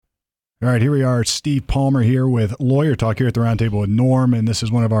All right, here we are. Steve Palmer here with Lawyer Talk here at the Roundtable with Norm, and this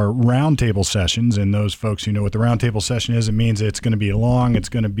is one of our roundtable sessions. And those folks who know what the roundtable session is, it means it's going to be long, it's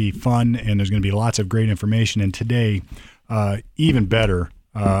going to be fun, and there's going to be lots of great information. And today, even better,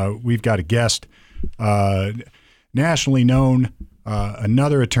 we've got a guest, nationally known,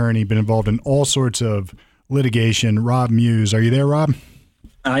 another attorney, been involved in all sorts of litigation. Rob Muse, are you there, Rob?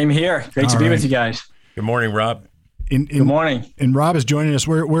 I'm here. Great to be with you guys. Good morning, Rob. Good morning. And Rob is joining us.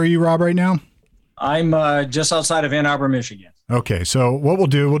 Where are you, Rob, right now? I'm just outside of Ann Arbor, Michigan. Okay, so what we'll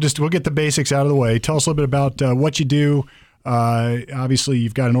do, we'll get the basics out of the way. Tell us a little bit about what you do. Obviously,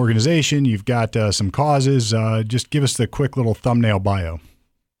 you've got an organization, you've got some causes. Just give us the quick little thumbnail bio.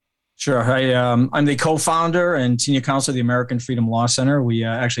 Sure. I'm the co-founder and senior counsel of the American Freedom Law Center. We're in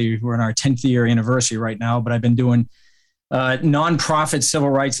our 10th year anniversary right now, but I've been doing nonprofit civil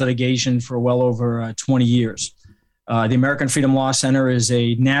rights litigation for well over 20 years. The American Freedom Law Center is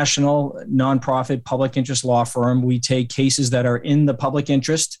a national nonprofit public interest law firm. We take cases that are in the public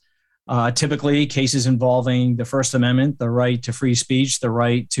interest, typically cases involving the First Amendment, the right to free speech, the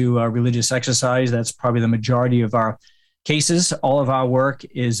right to religious exercise. That's probably the majority of our cases. All of our work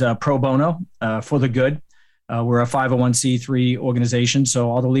is pro bono, for the good. We're a 501c3 organization, so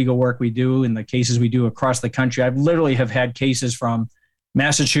all the legal work we do and the cases we do across the country, I've literally have had cases from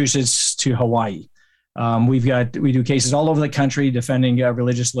Massachusetts to Hawaii. We do cases all over the country defending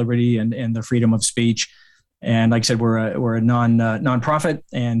religious liberty and the freedom of speech. And like I said, we're a nonprofit,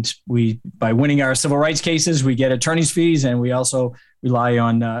 and by winning our civil rights cases, we get attorney's fees, and we also rely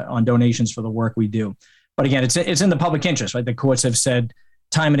on donations for the work we do. But again, it's in the public interest, right? The courts have said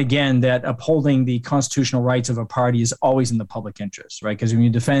time and again that upholding the constitutional rights of a party is always in the public interest, right? Because when you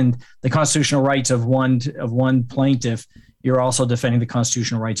defend the constitutional rights of one plaintiff, you're also defending the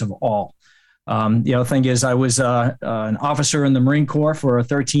constitutional rights of all. The other thing is I was an officer in the Marine Corps for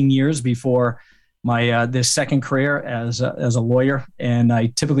 13 years before my this second career as a lawyer, and I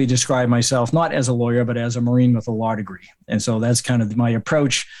typically describe myself not as a lawyer but as a Marine with a law degree, and so that's kind of my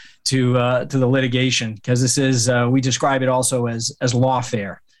approach to the litigation, because this is we describe it also as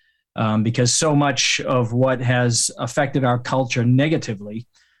lawfare, because so much of what has affected our culture negatively,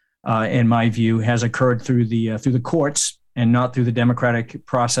 in my view, has occurred through the courts and not through the democratic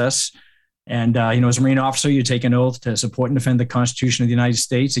process. And, as a Marine officer, you take an oath to support and defend the Constitution of the United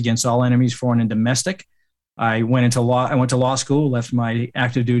States against all enemies, foreign and domestic. I went to law school, left my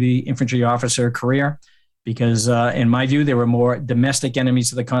active duty infantry officer career because, in my view, there were more domestic enemies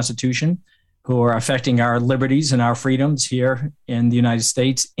to the Constitution who are affecting our liberties and our freedoms here in the United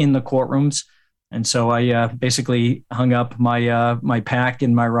States in the courtrooms. And so I basically hung up my pack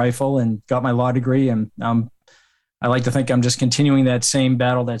and my rifle and got my law degree, and I like to think I'm just continuing that same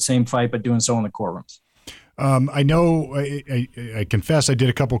battle, that same fight, but doing so in the courtrooms. I know, I confess I did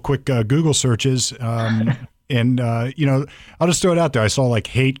a couple quick Google searches, and, I'll just throw it out there. I saw like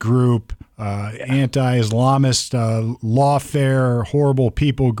hate group, anti-Islamist, lawfare, horrible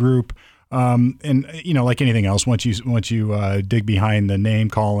people group. And, like anything else, once you dig behind the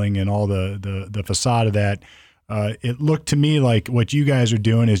name calling and all the facade of that, it looked to me like what you guys are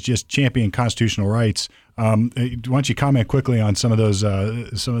doing is just championing constitutional rights. Why don't you comment quickly on some of those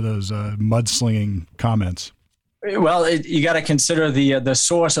mudslinging comments? Well, you got to consider the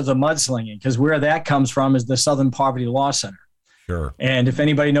source of the mudslinging, because where that comes from is the Southern Poverty Law Center. Sure. And if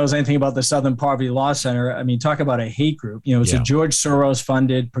anybody knows anything about the Southern Poverty Law Center, I mean, talk about a hate group. It's a George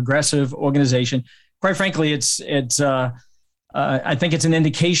Soros-funded progressive organization. Quite frankly, I think it's an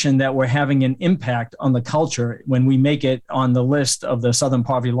indication that we're having an impact on the culture when we make it on the list of the Southern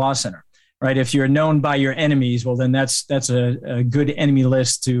Poverty Law Center, right? If you're known by your enemies, well, then that's a good enemy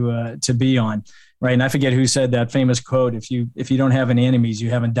list to be on, right? And I forget who said that famous quote: "If you don't have any enemies, you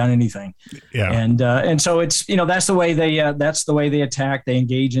haven't done anything." Yeah. And so it's that's the way they attack. They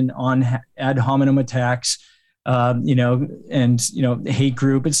engage in ad hominem attacks. Hate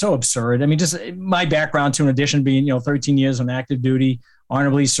group. It's so absurd. I mean, just my background too, in addition to being, 13 years on active duty,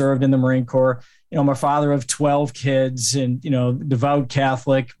 honorably served in the Marine Corps. I'm a father of 12 kids and, devout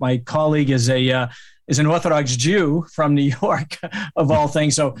Catholic. My colleague is an Orthodox Jew from New York, of all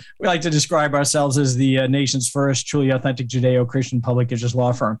things. So we like to describe ourselves as the nation's first truly authentic Judeo-Christian public interest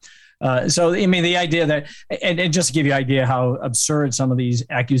law firm. The idea that, and just to give you an idea how absurd some of these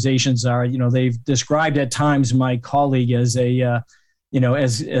accusations are, they've described at times my colleague as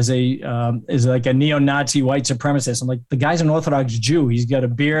as like a neo-Nazi white supremacist. I'm like, the guy's an Orthodox Jew. He's got a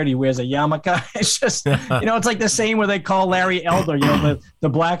beard. He wears a yarmulke. It's just, it's like the same where they call Larry Elder, the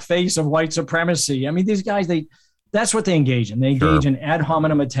black face of white supremacy. I mean, these guys, that's what they engage in. They engage in ad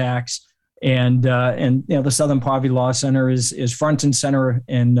hominem attacks. And the Southern Poverty Law Center is front and center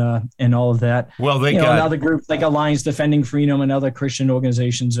in all of that. Well, they got other groups like Alliance Defending Freedom and other Christian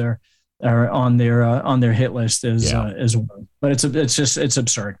organizations are on their hit list as well. But it's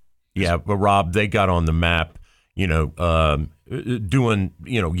absurd. Yeah, but Rob, they got on the map, doing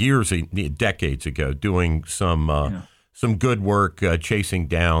decades ago, doing some good work chasing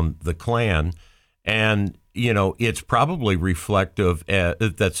down the Klan, and it's probably reflective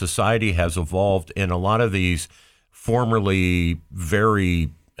that society has evolved, and a lot of these formerly very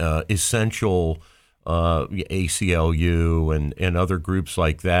essential ACLU and other groups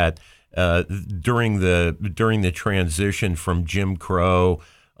like that during the transition from Jim Crow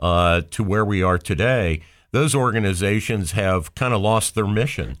to where we are today, those organizations have kind of lost their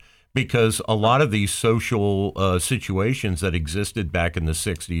mission, because a lot of these social situations that existed back in the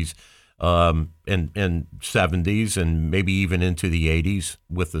 60s and 70s and maybe even into the 80s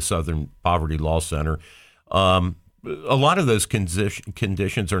with the Southern Poverty Law Center, a lot of those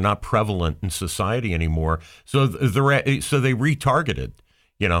conditions are not prevalent in society anymore. So they retargeted.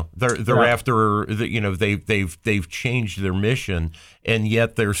 They're after they've changed their mission, and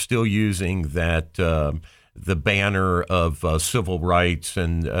yet they're still using that the banner of civil rights,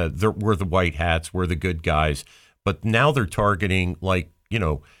 and we're the white hats, we're the good guys. But now they're targeting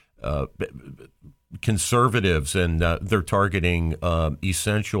conservatives, and they're targeting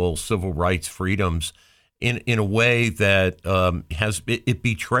essential civil rights freedoms in a way that it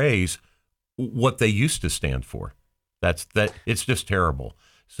betrays what they used to stand for. It's just terrible.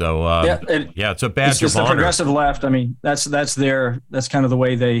 So it's a badge it's just of the honor. Progressive left. I mean, that's kind of the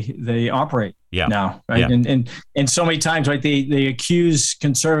way they operate now, right? Yeah. And so many times, right? They accuse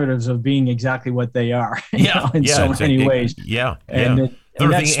conservatives of being exactly what they are. In so many ways. Yeah. And they're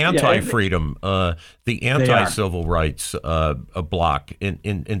the anti-freedom, the anti-civil rights bloc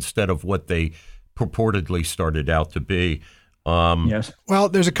instead of what they purportedly started out to be. Yes. Well,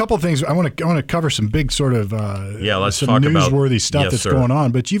 there's a couple of things I want to cover, some big sort of let's some talk newsworthy stuff yes, that's sir. going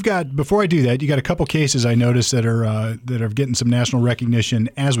on. But before I do that, you got a couple cases I noticed that are getting some national recognition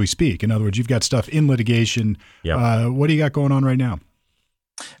as we speak. In other words, you've got stuff in litigation. Yep. What do you got going on right now?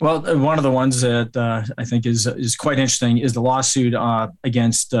 Well, one of the ones that I think is quite interesting is the lawsuit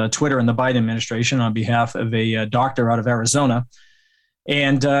against Twitter and the Biden administration on behalf of a doctor out of Arizona.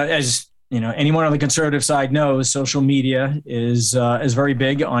 And as anyone on the conservative side knows, social media is very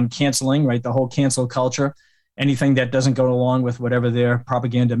big on canceling, right? The whole cancel culture, anything that doesn't go along with whatever their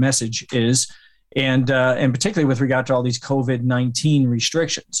propaganda message is, and particularly with regard to all these COVID-19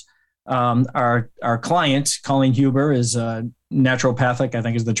 restrictions. Our client, Colleen Huber, is naturopathic, I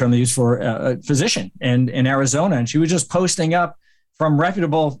think is the term they use for a physician in Arizona, and she was just posting up from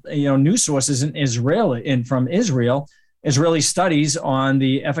reputable news sources in Israel and from Israeli studies on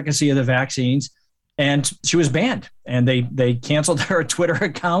the efficacy of the vaccines, and she was banned, and they canceled her Twitter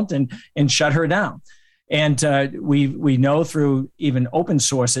account and shut her down. And we know through even open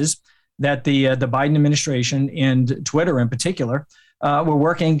sources that the Biden administration and Twitter in particular were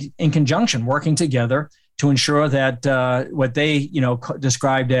working in conjunction, working together to ensure that what they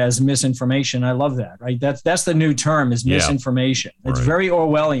described as misinformation. I love that, right? That's the new term, is misinformation. It's very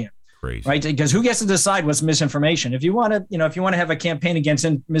Orwellian. Crazy. Right, because who gets to decide what's misinformation? If you want to have a campaign against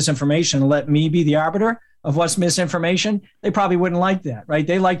misinformation, let me be the arbiter of what's misinformation. They probably wouldn't like that, right?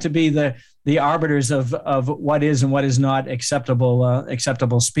 They like to be the arbiters of what is and what is not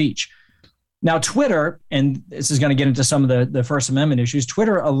acceptable speech. Now, Twitter, and this is going to get into some of the First Amendment issues.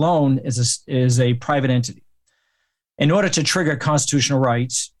 Twitter alone is a private entity. In order to trigger constitutional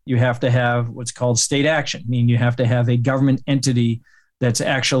rights, you have to have what's called state action, meaning you have to have a government entity that's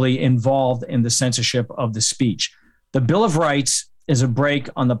actually involved in the censorship of the speech. The Bill of Rights is a break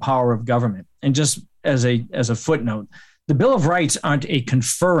on the power of government. And just as a footnote, the Bill of Rights aren't a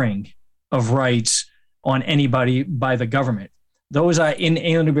conferring of rights on anybody by the government. Those are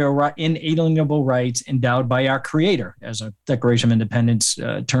inalienable rights endowed by our Creator, as a Declaration of Independence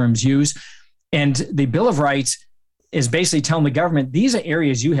terms use. And the Bill of Rights is basically telling the government, these are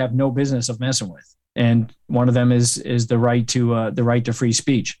areas you have no business of messing with. And one of them is the right to free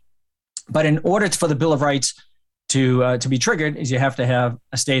speech. But in order for the Bill of Rights to be triggered, is you have to have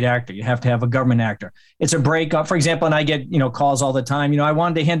a state actor, you have to have a government actor. It's a break up. For example, and I get calls all the time. I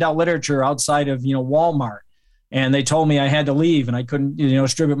wanted to hand out literature outside of Walmart, and they told me I had to leave and I couldn't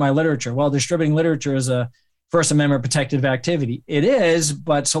distribute my literature. Well, distributing literature is a First Amendment protected activity. It is,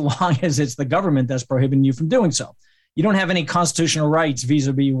 but so long as it's the government that's prohibiting you from doing so, you don't have any constitutional rights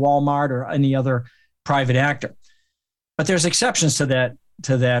vis-a-vis Walmart or any other private actor. But there's exceptions to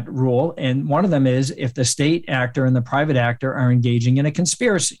that rule, and one of them is if the state actor and the private actor are engaging in a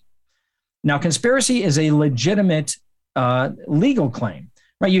conspiracy. Now, conspiracy is a legitimate legal claim,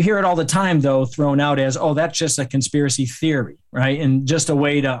 right? You hear it all the time, though, thrown out as, oh, that's just a conspiracy theory, right? And just a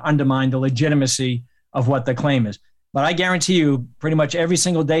way to undermine the legitimacy of what the claim is. But I guarantee you, pretty much every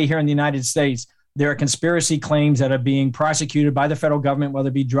single day here in the United States, there are conspiracy claims that are being prosecuted by the federal government, whether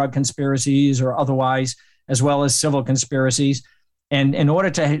it be drug conspiracies or otherwise, as well as civil conspiracies. And in order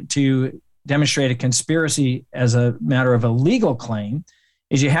to demonstrate a conspiracy as a matter of a legal claim,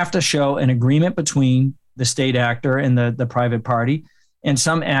 is you have to show an agreement between the state actor and the private party and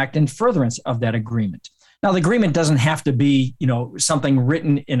some act in furtherance of that agreement. Now, the agreement doesn't have to be, something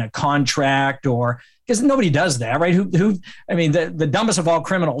written in a contract, or because nobody does that, right? The dumbest of all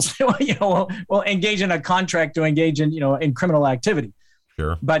criminals, will engage in a contract to engage in criminal activity.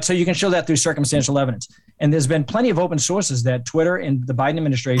 Sure. But so you can show that through circumstantial evidence. And there's been plenty of open sources that Twitter and the Biden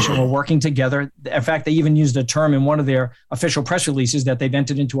administration were working together. In fact, they even used a term in one of their official press releases that they've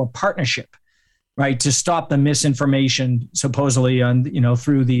entered into a partnership, right, to stop the misinformation supposedly on,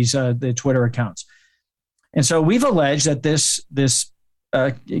 through these the Twitter accounts. And so we've alleged that this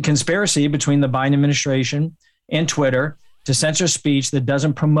conspiracy between the Biden administration and Twitter to censor speech that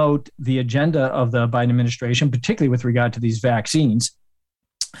doesn't promote the agenda of the Biden administration, particularly with regard to these vaccines,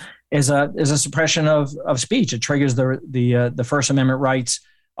 is a suppression of speech. It triggers the First Amendment rights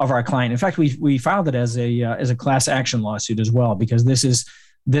of our client. In fact, we filed it as a class action lawsuit as well, because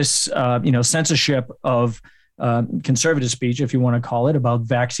this censorship of conservative speech, if you want to call it, about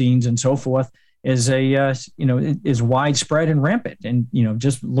vaccines and so forth, is widespread and rampant. And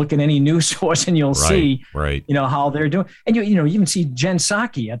just look at any news source and you'll see how they're doing. And you even see Jen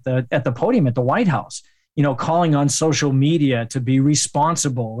Psaki at the podium at the White House, calling on social media to be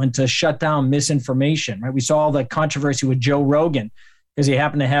responsible and to shut down misinformation, right? We saw all the controversy with Joe Rogan because he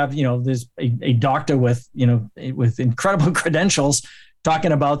happened to have, a doctor with incredible credentials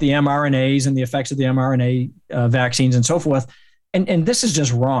talking about the mRNAs and the effects of the mRNA vaccines and so forth. And this is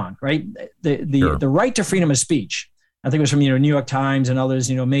just wrong, right? The right to freedom of speech, I think it was from, New York Times and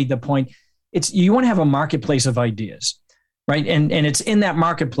others, made the point. You want to have a marketplace of ideas. Right. And it's in that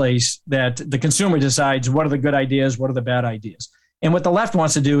marketplace that the consumer decides what are the good ideas, what are the bad ideas. And what the left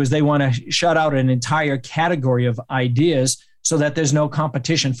wants to do is they want to shut out an entire category of ideas so that there's no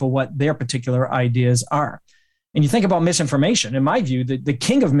competition for what their particular ideas are. And you think about misinformation. In my view, the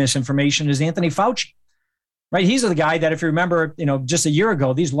king of misinformation is Anthony Fauci. Right. He's the guy that, if you remember, just a year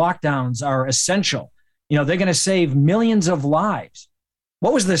ago, these lockdowns are essential. They're going to save millions of lives.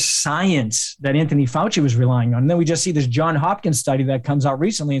 What was the science that Anthony Fauci was relying on? And then we just see this John Hopkins study that comes out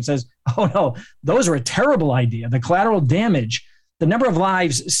recently and says, oh, no, those are a terrible idea. The collateral damage, the number of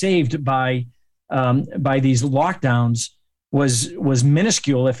lives saved by these lockdowns was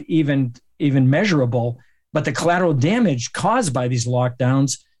minuscule, if even measurable. But the collateral damage caused by these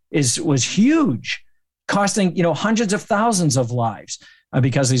lockdowns was huge, costing hundreds of thousands of lives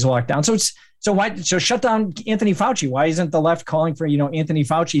because of these lockdowns. So shut down Anthony Fauci. Why isn't the left calling for Anthony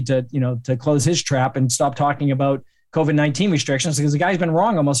Fauci to close his trap and stop talking about COVID-19 restrictions? Because the guy's been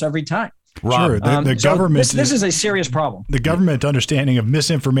wrong almost every time. Sure, the government. This is a serious problem. The government understanding of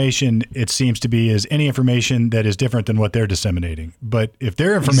misinformation, it seems to be, is any information that is different than what they're disseminating. But if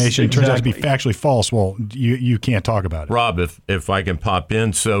their information turns out to be factually false, well, you can't talk about it. Rob, if I can pop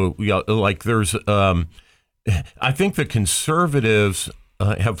in, so there's, I think the conservatives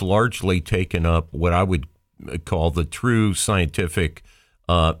have largely taken up what I would call the true scientific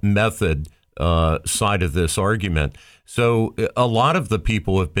method side of this argument. So a lot of the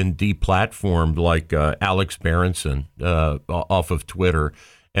people have been deplatformed, like Alex Berenson off of Twitter,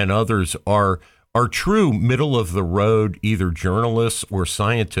 and others are true middle of the road, either journalists or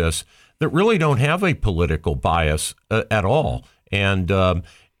scientists that really don't have a political bias at all. And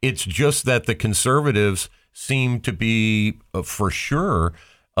it's just that the conservatives seem to be, for sure,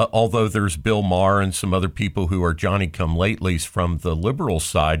 although there's Bill Maher and some other people who are Johnny-come-latelys from the liberal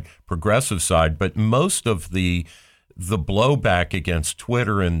side, progressive side, but most of the blowback against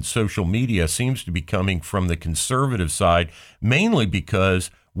Twitter and social media seems to be coming from the conservative side, mainly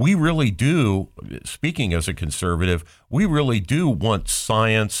because we really do, speaking as a conservative, we really do want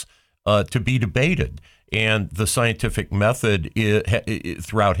science to be debated. And the scientific method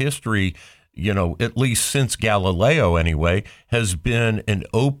throughout history, at least since Galileo anyway, has been an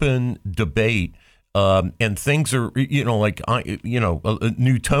open debate. And things are,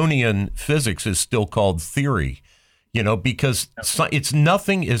 Newtonian physics is still called theory, because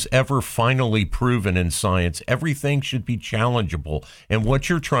nothing is ever finally proven in science. Everything should be challengeable. And what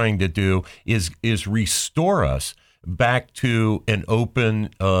you're trying to do is restore us back to an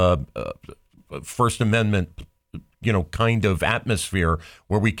open First Amendment kind of atmosphere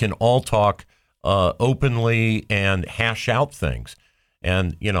where we can all talk openly and hash out things.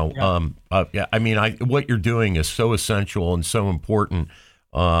 And, what you're doing is so essential and so important.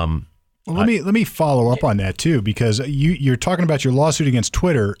 Well, let me follow up on that too, because you're talking about your lawsuit against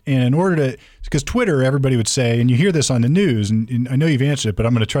Twitter, and because Twitter, everybody would say, and you hear this on the news, and I know you've answered it, but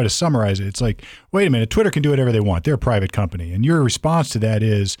I'm going to try to summarize it. It's like, wait a minute, Twitter can do whatever they want. They're a private company. And your response to that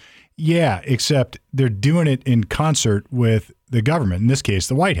is, yeah, except they're doing it in concert with the government, in this case,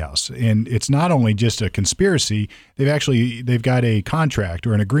 the White House. And it's not only just a conspiracy, they've got a contract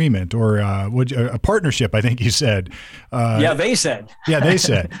or an agreement or a partnership, I think you said. They said. Yeah, they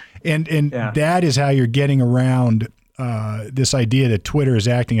said. And that is how you're getting around this idea that Twitter is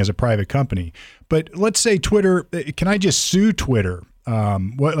acting as a private company. But let's say Twitter, can I just sue Twitter?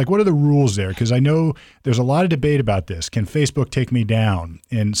 What are the rules there? Because I know there's a lot of debate about this. Can Facebook take me down?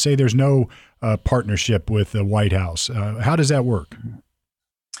 And say there's no partnership with the White House. How does that work?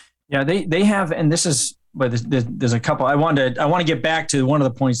 Yeah, they have, and this is, but there's a couple. I want to get back to one of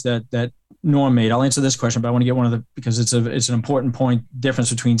the points that Norm made. I'll answer this question, but I want to get because it's an important point, difference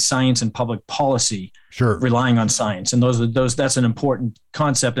between science and public policy. Sure. Relying on science, and that's an important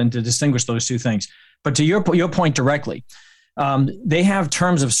concept, and to distinguish those two things. But to your point directly, they have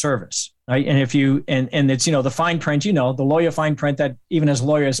terms of service, right? And if you and it's the fine print, the lawyer fine print that even as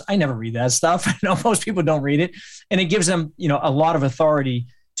lawyers, I never read that stuff. I know most people don't read it, and it gives them a lot of authority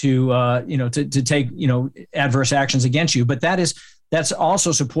to take adverse actions against you. But that's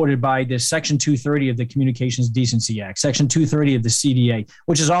also supported by this Section 230 of the Communications Decency Act, Section 230 of the CDA,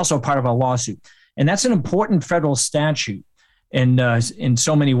 which is also part of our lawsuit, and that's an important federal statute in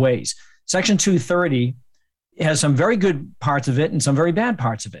so many ways. Section 230 has some very good parts of it and some very bad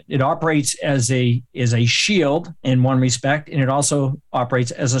parts of it. It operates as a shield in one respect, and it also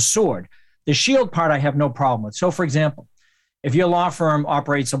operates as a sword. The shield part I have no problem with. So, for example, if your law firm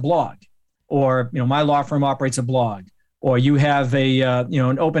operates a blog, or my law firm operates a blog, or you have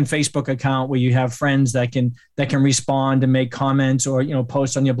an open Facebook account where you have friends that can respond and make comments or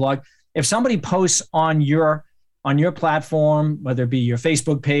post on your blog. If somebody posts on your platform, whether it be your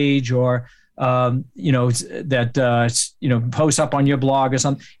Facebook page or posts up on your blog or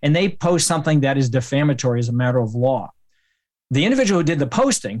something, and they post something that is defamatory as a matter of law, the individual who did the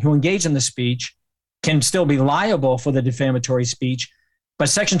posting, who engaged in the speech, can still be liable for the defamatory speech, but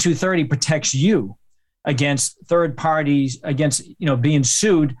Section 230 protects you against third parties, against being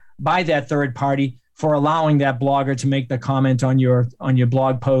sued by that third party for allowing that blogger to make the comment on your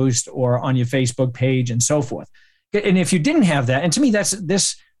blog post or on your Facebook page and so forth. And if you didn't have that, and to me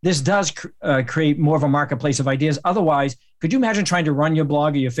this does create more of a marketplace of ideas. Otherwise, could you imagine trying to run your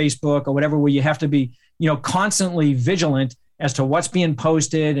blog or your Facebook or whatever, where you have to be constantly vigilant as to what's being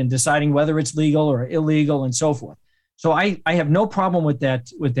posted and deciding whether it's legal or illegal and so forth. So I have no problem with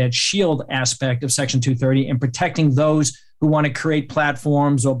that shield aspect of Section 230 and protecting those who want to create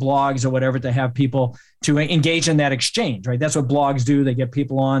platforms or blogs or whatever to have people to engage in that exchange, right? That's what blogs do. They get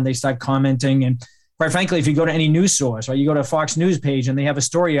people on, they start commenting. And quite frankly, if you go to any news source, or you go to a Fox News page and they have a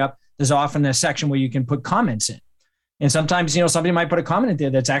story up, there's often a section where you can put comments in. And sometimes, somebody might put a comment in there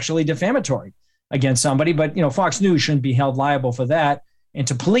that's actually defamatory against somebody, but Fox News shouldn't be held liable for that. And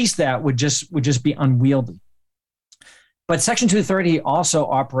to police that would just be unwieldy. But Section 230 also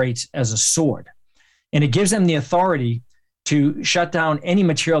operates as a sword, and it gives them the authority to shut down any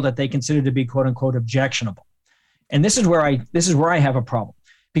material that they consider to be quote unquote objectionable. And this is where I have a problem,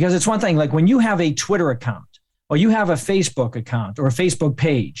 because it's one thing, like when you have a Twitter account or you have a Facebook account or a Facebook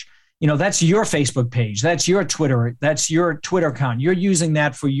page, that's your Facebook page, that's your Twitter account. You're using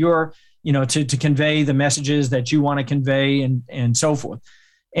that for your, to convey the messages that you want to convey and so forth.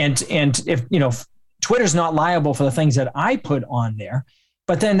 And if, Twitter's not liable for the things that I put on there,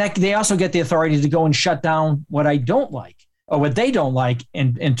 but then they also get the authority to go and shut down what I don't like or what they don't like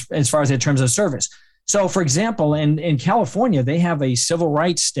in as far as their terms of service. So, for example, in California, they have a civil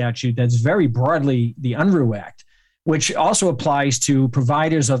rights statute that's very broadly the Unruh Act, which also applies to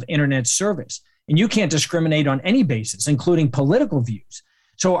providers of internet service. And you can't discriminate on any basis, including political views.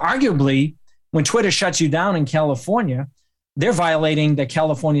 So arguably, when Twitter shuts you down in California, they're violating the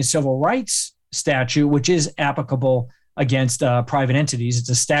California Civil Rights statute, which is applicable against private entities. It's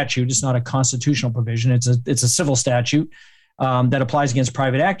a statute. It's not a constitutional provision. It's a civil statute that applies against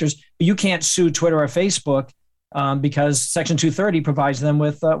private actors. But you can't sue Twitter or Facebook because Section 230 provides them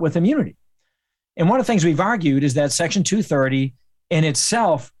with immunity. And one of the things we've argued is that Section 230 in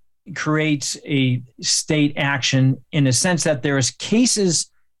itself creates a state action in the sense that there's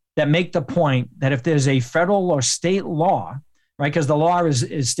cases that make the point that if there's a federal or state law, right, because the law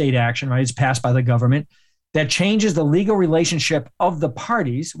is state action, right, it's passed by the government, that changes the legal relationship of the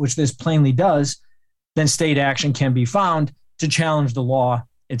parties, which this plainly does, then state action can be found to challenge the law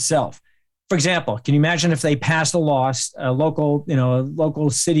itself. For example, can you imagine if they passed a law, a local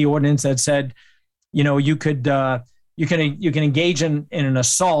city ordinance that said, you can engage in an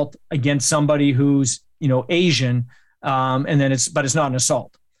assault against somebody who's Asian, but it's not an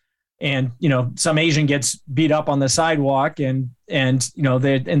assault, and some Asian gets beat up on the sidewalk, and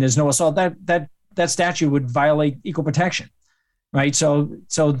there's no assault. That statute would violate equal protection, right? So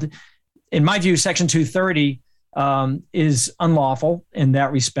in my view, Section 230 is unlawful in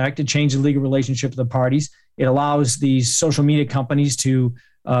that respect. It changes the legal relationship of the parties. It allows these social media companies to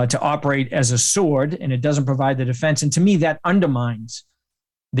operate as a sword, and it doesn't provide the defense. And to me, that undermines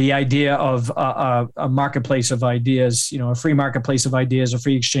the idea of a marketplace of ideas, a free marketplace of ideas, a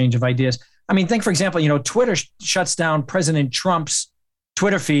free exchange of ideas. I mean, think, for example, Twitter shuts down President Trump's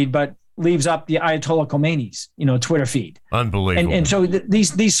Twitter feed, but leaves up the Ayatollah Khomeini's, Twitter feed. Unbelievable. And so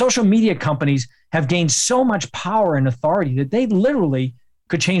these social media companies have gained so much power and authority that they literally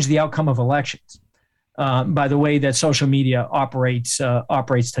could change the outcome of elections by the way that social media operates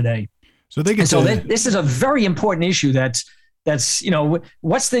today. So this is a very important issue. That's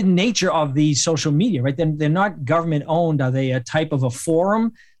what's the nature of the social media, right? They're not government owned. Are they a type of a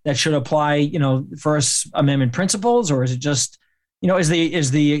forum that should apply, First Amendment principles, or is it just,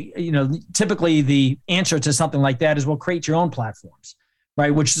 typically the answer to something like that is, well, create your own platforms, right?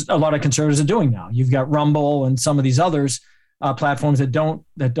 Which a lot of conservatives are doing now. You've got Rumble and some of these others platforms that don't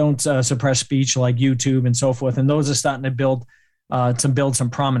suppress speech, like YouTube and so forth, and those are starting to build some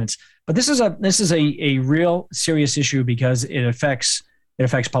prominence. But this is a real serious issue because it affects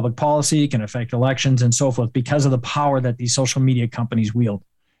public policy, can affect elections and so forth because of the power that these social media companies wield.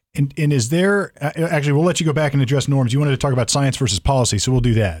 And is there actually? We'll let you go back and address norms. You wanted to talk about science versus policy, so we'll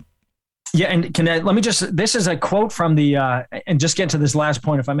do that. Yeah, and this is a quote from and just get to this last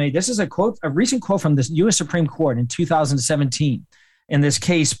point, if I may. This is a recent quote from the U.S. Supreme Court in 2017 in this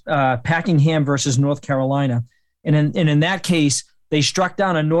case, Packingham versus North Carolina. And in that case, they struck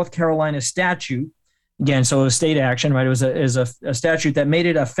down a North Carolina statute. Again, so it was state action, right? It was a statute that made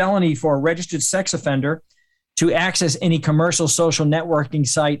it a felony for a registered sex offender to access any commercial social networking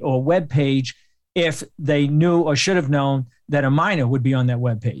site or web page if they knew or should have known that a minor would be on that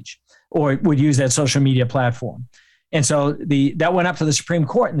web page or would use that social media platform. And so that went up to the Supreme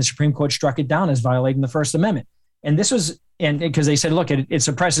Court, and the Supreme Court struck it down as violating the First Amendment. And this was, and because they said, look, it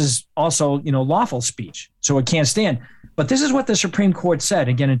suppresses also, lawful speech, so it can't stand. But this is what the Supreme Court said,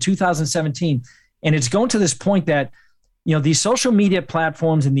 again, in 2017. And it's going to this point that, these social media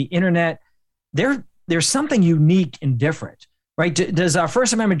platforms and the internet, there's something unique and different, right? Does our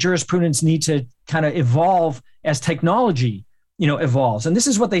First Amendment jurisprudence need to kind of evolve as technology, evolves? And this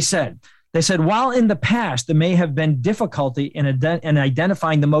is what they said. They said, while in the past there may have been difficulty in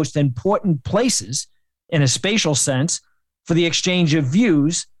identifying the most important places in a spatial sense for the exchange of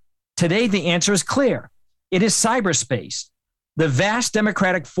views, today the answer is clear. It is cyberspace, the vast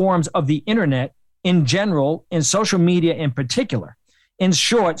democratic forms of the internet in general, and social media in particular. In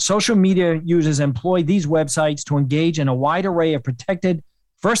short, social media users employ these websites to engage in a wide array of protected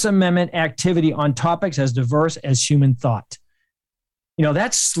First Amendment activity on topics as diverse as human thought.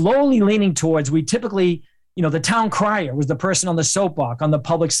 That's slowly leaning towards, we typically, the town crier was the person on the soapbox, on the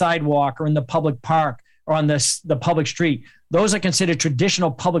public sidewalk, or in the public park, or on the public street. Those are considered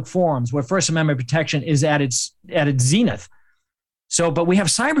traditional public forums where First Amendment protection is at its zenith. So, but we have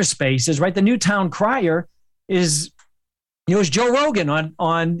cyberspaces, right? The new town crier is Joe Rogan on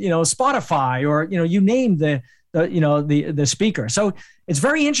Spotify, or you name the speaker. So it's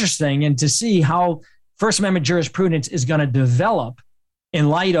very interesting, and to see how First Amendment jurisprudence is going to develop in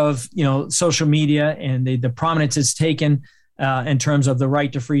light of social media and the prominence it's taken in terms of the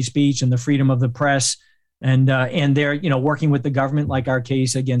right to free speech and the freedom of the press, and they're working with the government, like our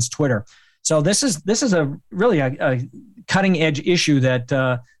case against Twitter. So this is a really a cutting edge issue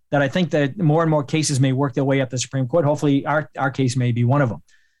that I think that more and more cases may work their way up the Supreme Court. Hopefully our case may be one of them.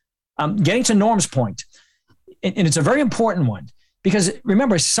 Getting to Norm's point, and it's a very important one, because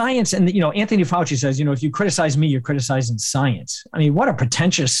remember, science, and Anthony Fauci says, if you criticize me, you're criticizing science. I mean, what a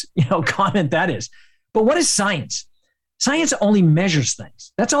pretentious comment that is. But what is science? Science only measures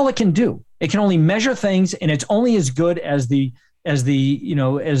things. That's all it can do. It can only measure things, and it's only as good as the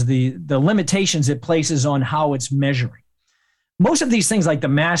limitations it places on how it's measuring. Most of these things, like the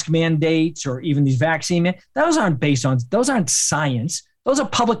mask mandates or even these vaccine, those aren't science. Those are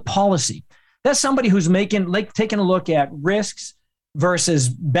public policy. That's somebody who's taking a look at risks versus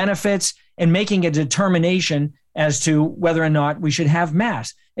benefits and making a determination as to whether or not we should have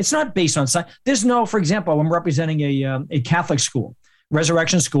masks. It's not based on science. There's no, for example, I'm representing a Catholic school,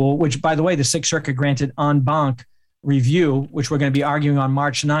 Resurrection School, which, by the way, the Sixth Circuit granted en banc review, which we're going to be arguing on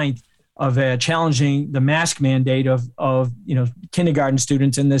March 9th, of challenging the mask mandate of kindergarten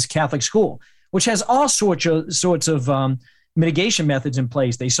students in this Catholic school, which has all sorts of mitigation methods in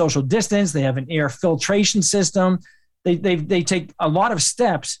place. They social distance. They have an air filtration system. They take a lot of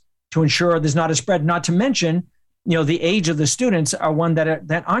steps to ensure there's not a spread. Not to mention, the age of the students are one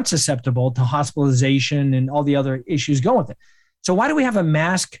that aren't susceptible to hospitalization and all the other issues going with it. So why do we have a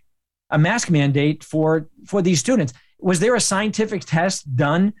mask mandate for these students? Was there a scientific test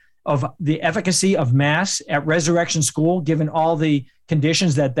done of the efficacy of masks at Resurrection School, given all the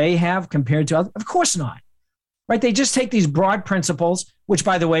conditions that they have compared to others? Of course not, right? They just take these broad principles, which,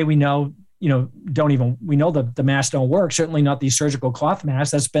 by the way, we know, we know the masks don't work, certainly not these surgical cloth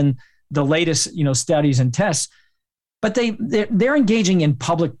masks. That's been the latest, studies and tests, but they're engaging in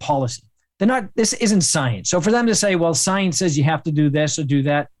public policy. This isn't science. So for them to say, well, science says you have to do this or do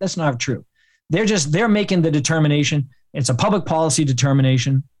that, that's not true. They're making the determination. It's a public policy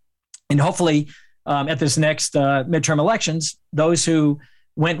determination. And hopefully at this next midterm elections, those who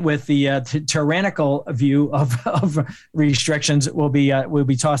went with the tyrannical view of restrictions will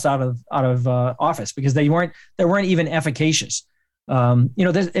be tossed out of office because they weren't even efficacious.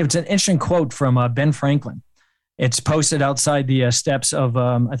 It's an interesting quote from Ben Franklin. It's posted outside the steps of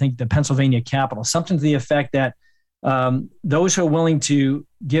I think the Pennsylvania Capitol, something to the effect that those who are willing to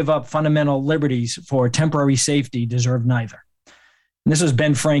give up fundamental liberties for temporary safety deserve neither. And this was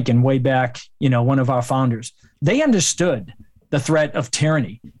Ben Franklin way back, one of our founders. They understood the threat of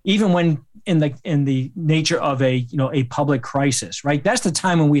tyranny, even when in the nature of a public crisis, right? That's the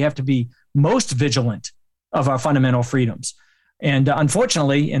time when we have to be most vigilant of our fundamental freedoms. And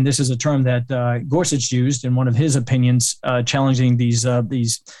unfortunately, and this is a term that Gorsuch used in one of his opinions, challenging these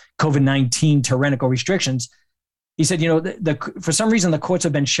COVID-19 tyrannical restrictions, he said, for some reason, the courts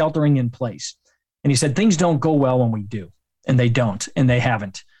have been sheltering in place. And he said, things don't go well when we do. And they don't, and they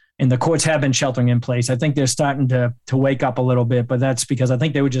haven't. And the courts have been sheltering in place. I think they're starting to wake up a little bit, but that's because I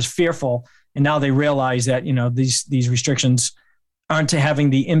think they were just fearful. And now they realize that, these restrictions aren't having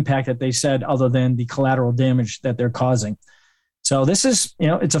the impact that they said, other than the collateral damage that they're causing. So this is,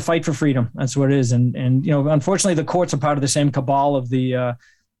 it's a fight for freedom. That's what it is. And unfortunately, the courts are part of the same cabal of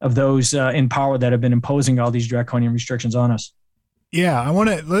of those in power that have been imposing all these draconian restrictions on us. Yeah, I want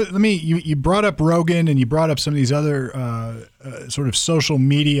to you brought up Rogan and you brought up some of these other sort of social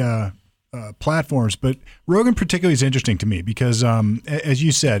media platforms, but Rogan particularly is interesting to me because, as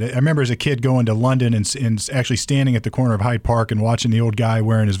you said, I remember as a kid going to London and actually standing at the corner of Hyde Park and watching the old guy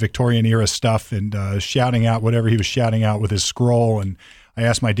wearing his Victorian era stuff and shouting out whatever he was shouting out with his scroll. And I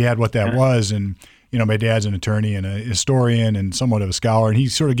asked my dad what that was, and my dad's an attorney and a historian and somewhat of a scholar, and he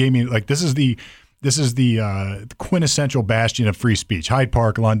sort of gave me this is the quintessential bastion of free speech. Hyde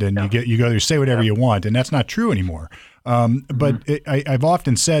Park, London. Yeah. You go there, say whatever you want, and that's not true anymore. But I've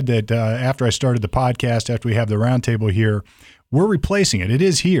often said that after I started the podcast, after we have the roundtable here, we're replacing it. It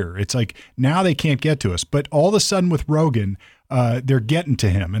is here. It's like now they can't get to us. But all of a sudden with Rogan, they're getting to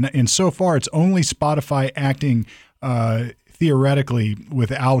him. And so far, it's only Spotify acting theoretically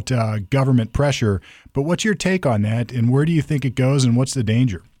without government pressure. But what's your take on that? And where do you think it goes? And what's the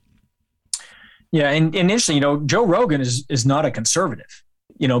danger? Yeah, and initially, Joe Rogan is not a conservative,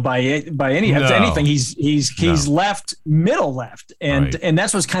 by anything. He's left, middle left, and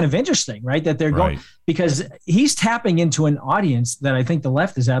that's what's kind of interesting, right? That they're going because he's tapping into an audience that I think the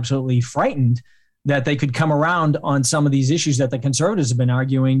left is absolutely frightened that they could come around on some of these issues that the conservatives have been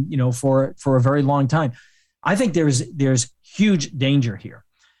arguing, for a very long time. I think there's huge danger here,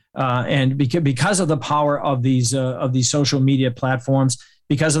 and because of the power of these social media platforms.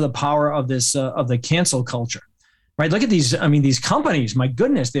 Because of the power of this of the cancel culture, right? Look at these. I mean, these companies. My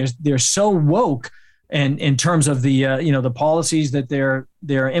goodness, they're so woke, and in terms of the the policies that they're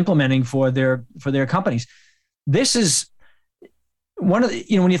implementing for their companies. This is one of the,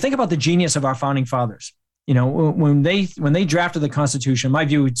 when you think about the genius of our founding fathers. When they drafted the Constitution, in my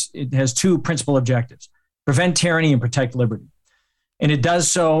view, it has two principal objectives: prevent tyranny and protect liberty. And it does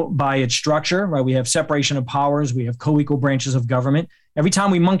so by its structure, right? We have separation of powers. We have co-equal branches of government. Every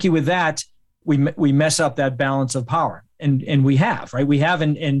time we monkey with that, we mess up that balance of power. And we have, right? We have,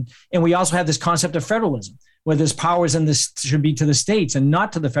 and we also have this concept of federalism, where there's powers and this should be to the states and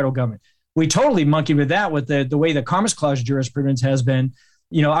not to the federal government. We totally monkey with that with the way the Commerce Clause jurisprudence has been.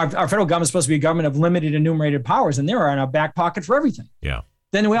 Our federal government is supposed to be a government of limited enumerated powers, and they're in our back pocket for everything. Yeah.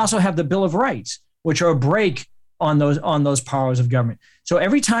 Then we also have the Bill of Rights, which are a break on those powers of government. So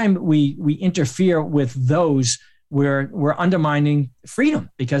every time we interfere with those, we're undermining freedom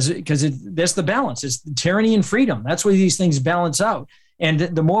because there's the balance. It's tyranny and freedom. That's where these things balance out. And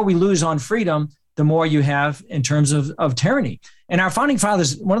the more we lose on freedom, the more you have in terms of tyranny. And our founding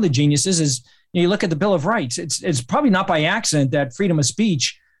fathers, one of the geniuses is, you look at the Bill of Rights. It's probably not by accident that freedom of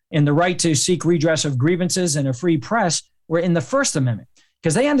speech and the right to seek redress of grievances and a free press were in the First Amendment,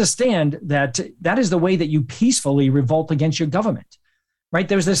 because they understand that is the way that you peacefully revolt against your government, right?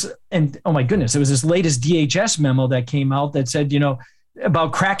 There was this, and oh my goodness, there was this latest DHS memo that came out that said,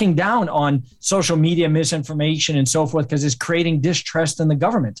 about cracking down on social media misinformation and so forth, because it's creating distrust in the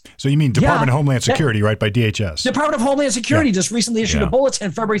government. So you mean Department of Homeland Security, right, by DHS? Department of Homeland Security just recently issued a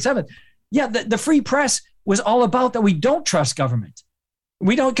bulletin February 7th. Yeah, the free press was all about that we don't trust government.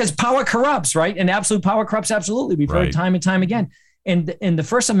 We don't, because power corrupts, right? And absolute power corrupts absolutely. We've heard time and time again. And the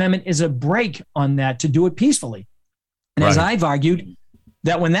First Amendment is a break on that to do it peacefully. And as I've argued,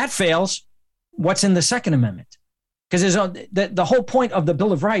 that when that fails, what's in the Second Amendment? Because the whole point of the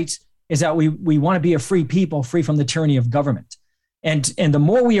Bill of Rights is that we want to be a free people, free from the tyranny of government. And the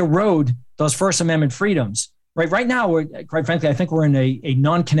more we erode those First Amendment freedoms, right now, quite frankly, I think we're in a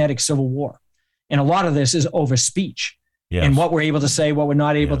non-kinetic civil war. And a lot of this is over speech and what we're able to say, what we're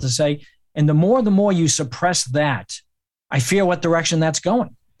not able to say. And the more you suppress that, I fear what direction that's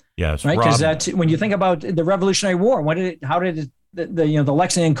going. Yes, right. Because when you think about the Revolutionary War, how did the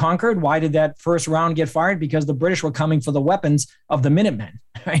Lexington and Concord? Why did that first round get fired? Because the British were coming for the weapons of the Minutemen,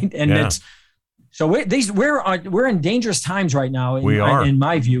 right? And we're in dangerous times right now. In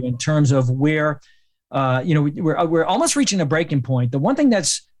my view, in terms of where, we're almost reaching a breaking point. The one thing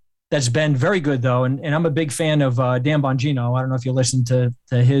that's been very good though, and I'm a big fan of Dan Bongino. I don't know if you listen to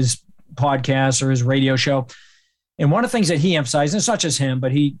his podcast or his radio show. And one of the things that he emphasized, and it's not just him,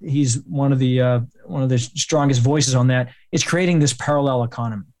 but he's one of the strongest voices on that, is creating this parallel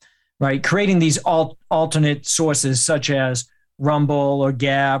economy, right? Creating these alternate sources such as Rumble or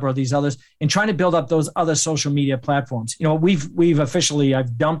Gab or these others, and trying to build up those other social media platforms. We've officially,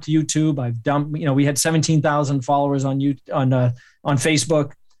 I've dumped YouTube. We had 17,000 followers on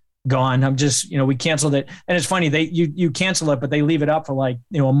Facebook. Gone. I'm just, we canceled it. And it's funny, you cancel it, but they leave it up for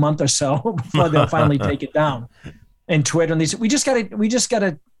a month or so before they'll finally take it down. And Twitter and these,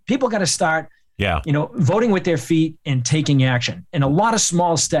 people got to start, voting with their feet and taking action, and a lot of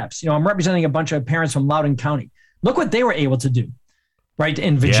small steps. I'm representing a bunch of parents from Loudoun County. Look what they were able to do, right,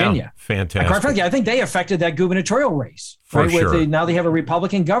 in Virginia. Yeah, fantastic. Quite frankly, I think they affected that gubernatorial race. For sure. Now they have a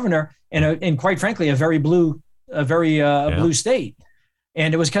Republican governor and quite frankly, a very blue state.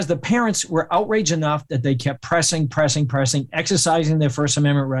 And it was because the parents were outraged enough that they kept pressing, exercising their First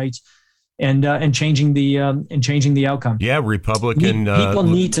Amendment rights, and changing the outcome. Yeah, Republican people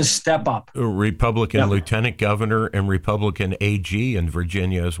need to step up. Republican lieutenant governor and Republican AG in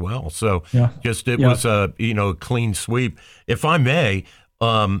Virginia as well. So was a clean sweep. If I may,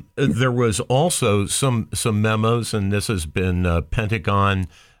 there was also some memos, and this has been Pentagon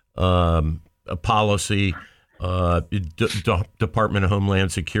policy. Department of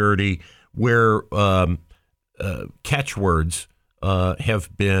Homeland Security, where catchwords have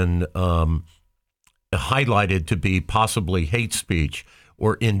been highlighted to be possibly hate speech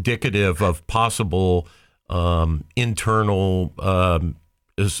or indicative of possible internal,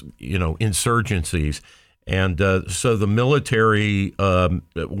 insurgencies. And so the military,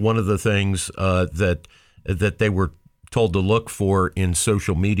 one of the things that they were told to look for in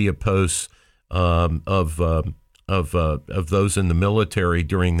social media posts of those in the military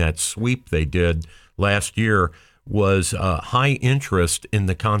during that sweep they did last year was high interest in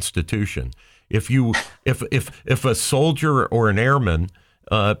the Constitution. If a soldier or an airman,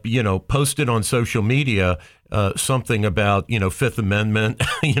 posted on social media something about Fifth Amendment,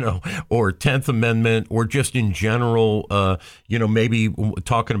 or 10th Amendment, or just in general, maybe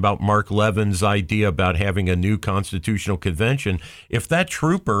talking about Mark Levin's idea about having a new constitutional convention, if that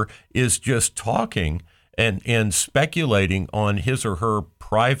trooper is just talking and speculating on his or her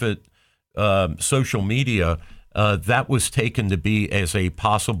private social media, that was taken to be as a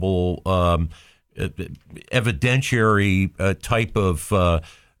possible evidentiary type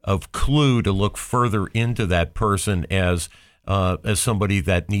of clue to look further into that person as somebody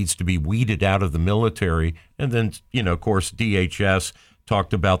that needs to be weeded out of the military. And then, of course, DHS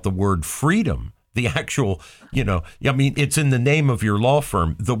talked about the word freedom. The actual, it's in the name of your law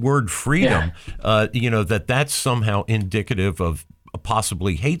firm, the word freedom, that's somehow indicative of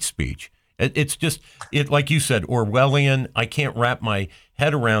possibly hate speech. It's just, like you said, Orwellian. I can't wrap my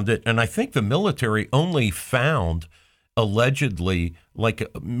head around it. And I think the military only found allegedly like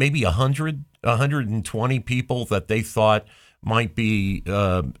maybe 120 people that they thought might be,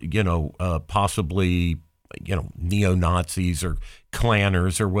 possibly, neo-Nazis or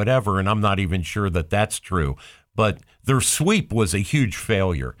Klanners or whatever. And I'm not even sure that that's true. But their sweep was a huge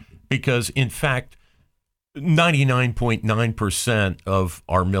failure because, in fact, 99.9% of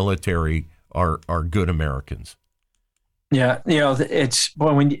our military are good Americans. Yeah, it's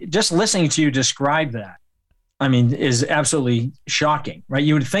when just listening to you describe that, I mean, is absolutely shocking, right?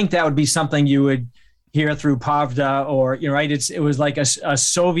 You would think that would be something you would hear through Pravda, or right? It was like a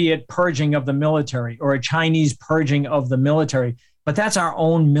Soviet purging of the military or a Chinese purging of the military, but that's our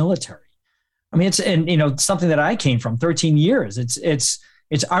own military. I mean, it's something that I came from 13 years. It's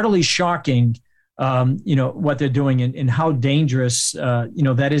utterly shocking. What they're doing and how dangerous,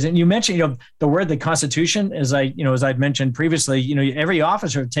 that is. And you mentioned, the word, the Constitution, as I'd mentioned previously, every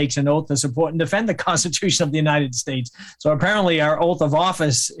officer takes an oath to support and defend the Constitution of the United States. So apparently our oath of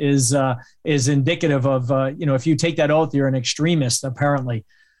office is indicative of, if you take that oath, you're an extremist, apparently.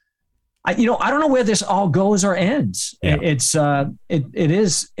 I don't know where this all goes or ends. Yeah. It's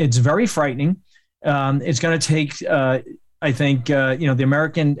very frightening. It's going to take, I think,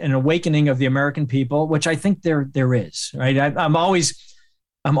 an awakening of the American people, which I think there is, right? I'm always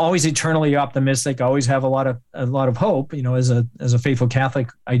eternally optimistic. I always have a lot of hope, as a faithful Catholic,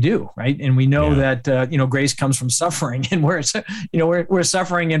 I do, right? And we know that, grace comes from suffering, and we're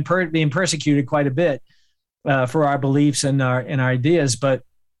suffering and being persecuted quite a bit for our beliefs and our ideas. But,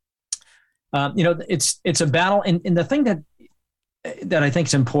 it's a battle. And the thing that I think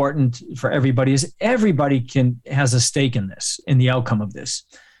is important for everybody is everybody has a stake in this, in the outcome of this.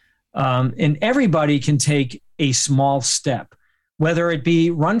 And everybody can take a small step, whether it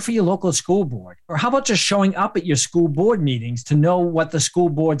be run for your local school board, or how about just showing up at your school board meetings to know what the school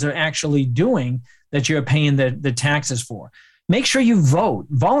boards are actually doing that you're paying the taxes for. Make sure you vote,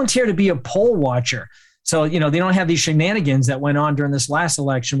 volunteer to be a poll watcher. So, they don't have these shenanigans that went on during this last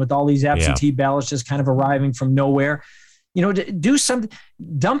election with all these absentee ballots just kind of arriving from nowhere. Do something,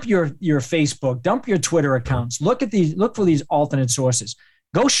 dump your Facebook, dump your Twitter accounts, look for these alternate sources,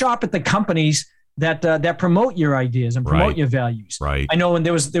 go shop at the companies that promote your ideas and promote your values. Right. I know when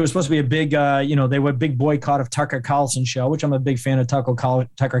there was supposed to be a big, they were a big boycott of Tucker Carlson show, which I'm a big fan of Tucker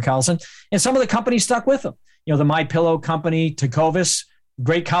Carlson, and some of the companies stuck with them. The MyPillow company, Tecovas,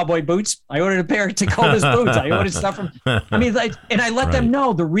 great cowboy boots. I ordered a pair of Tecovas boots. I ordered stuff from, and I let them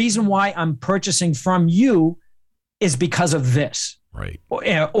know the reason why I'm purchasing from you is because of this, right?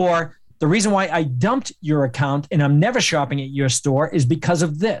 Or the reason why I dumped your account and I'm never shopping at your store is because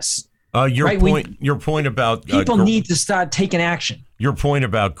of this. Your point about people need to start taking action. Your point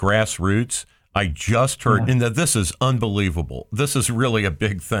about grassroots, I just heard, and this is unbelievable. This is really a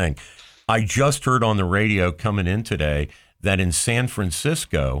big thing. I just heard on the radio coming in today that in San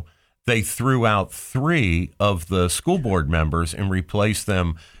Francisco, they threw out 3 of the school board members and replaced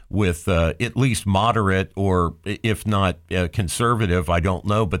them with at least moderate, or if not conservative, I don't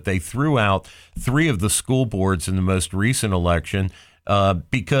know. But they threw out 3 of the school boards in the most recent election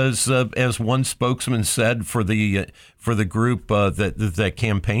because, as one spokesman said for the group that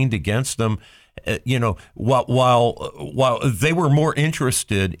campaigned against them, while they were more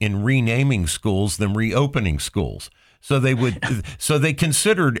interested in renaming schools than reopening schools. So they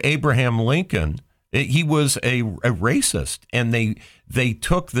considered Abraham Lincoln. He was a racist, and they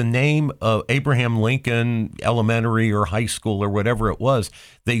took the name of Abraham Lincoln Elementary or high school or whatever it was.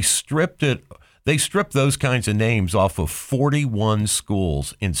 They stripped those kinds of names off of 41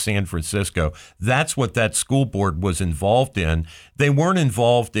 schools in San Francisco. That's what that school board was involved in. They weren't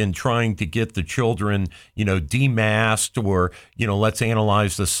involved in trying to get the children, demasked or, let's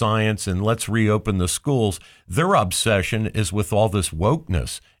analyze the science and let's reopen the schools. Their obsession is with all this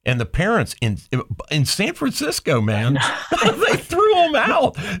wokeness. And the parents in San Francisco, man, they threw them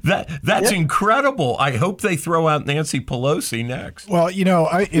out. That's incredible. I hope they throw out Nancy Pelosi next. Well, you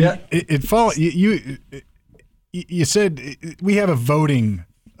said we have a voting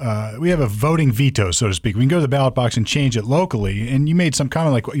veto, so to speak. We can go to the ballot box and change it locally. And you made some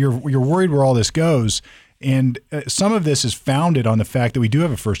comment like you're worried where all this goes. And some of this is founded on the fact that we do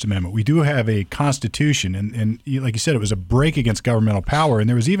have a First Amendment. We do have a Constitution. And like you said, it was a break against governmental power. And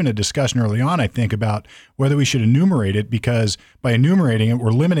there was even a discussion early on, I think, about whether we should enumerate it, because by enumerating it,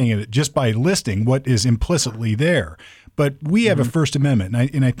 we're limiting it just by listing what is implicitly there. But we have a First Amendment.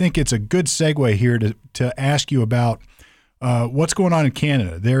 And I think it's a good segue here to ask you about what's going on in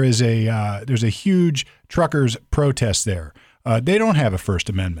Canada. There's a huge truckers protest there. They don't have a First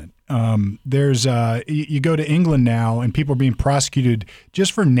Amendment. You go to England now, and people are being prosecuted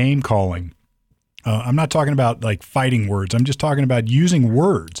just for name calling I'm not talking about like fighting words. I'm just talking about using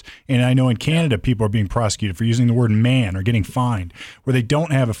words. And I know in Canada, people are being prosecuted for using the word man or getting fined where they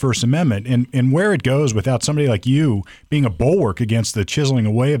don't have a First Amendment. And where it goes without somebody like you being a bulwark against the chiseling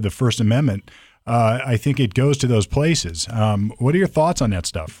away of the First Amendment, I think it goes to those places. What are your thoughts on that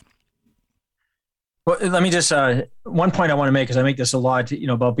stuff? Well, let me just one point I want to make, because I make this a lot,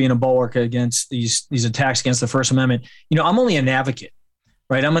 about being a bulwark against these attacks against the First Amendment. I'm only an advocate,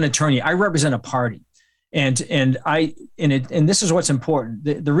 right? I'm an attorney. I represent a party, and this is what's important.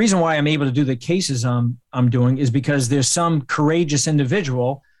 The reason why I'm able to do the cases I'm doing is because there's some courageous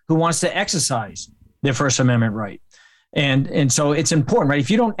individual who wants to exercise their First Amendment right, and so it's important, right?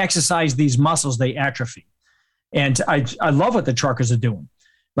 If you don't exercise these muscles, they atrophy. And I love what the truckers are doing.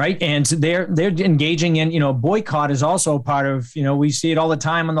 Right. And they're engaging in, boycott is also part of, we see it all the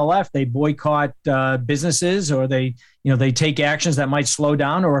time on the left. They boycott businesses, or they take actions that might slow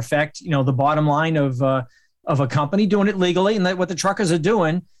down or affect, the bottom line of a company, doing it legally. And what the truckers are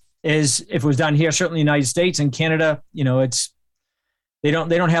doing is, if it was done here, certainly in the United States and Canada, they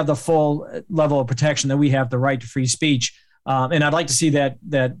don't have the full level of protection that we have, the right to free speech. And I'd like to see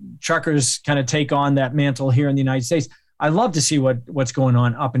that truckers kind of take on that mantle here in the United States. I love to see what's going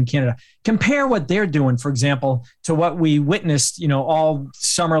on up in Canada. Compare what they're doing, for example, to what we witnessed, all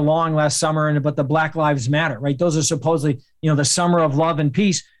summer long last summer, about the Black Lives Matter, right? Those are supposedly, the summer of love and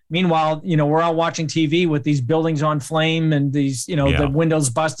peace. Meanwhile, we're all watching TV with these buildings on flame and these, the windows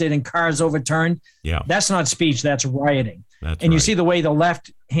busted and cars overturned. Yeah, that's not speech. That's rioting. That's and right. You see the way the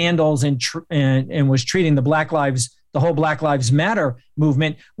left handles and was treating the whole Black Lives Matter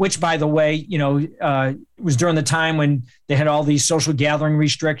movement, which, by the way, was during the time when they had all these social gathering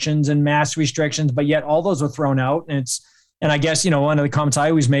restrictions and mask restrictions, but yet all those were thrown out. And I guess, one of the comments I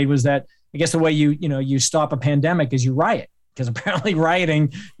always made was that I guess the way you stop a pandemic is you riot, because apparently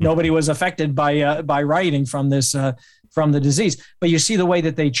rioting, nobody was affected by rioting from this, from the disease. But you see the way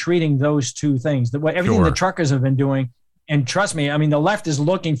that they're treating those two things, everything the truckers have been doing. And trust me, I mean, the left is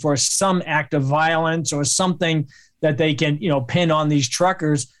looking for some act of violence or something that they can, pin on these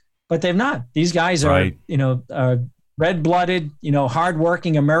truckers, but they've not. These guys are, red-blooded,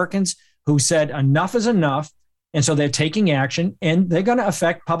 hardworking Americans who said enough is enough. And so they're taking action, and they're going to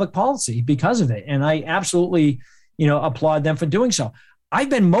affect public policy because of it. And I absolutely, applaud them for doing so. I've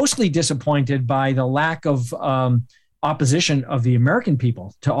been mostly disappointed by the lack of opposition of the American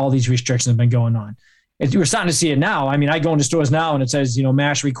people to all these restrictions that have been going on. We're starting to see it now. I mean, I go into stores now and it says,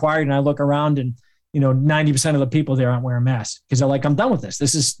 mask required, and I look around and 90% of the people there aren't wearing masks because they're like, I'm done with this.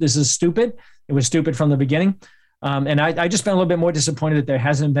 This is stupid. It was stupid from the beginning. And I just been a little bit more disappointed that there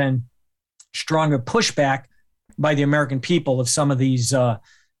hasn't been stronger pushback by the American people of some of these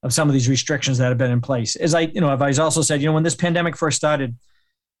restrictions that have been in place. As I also said, when this pandemic first started,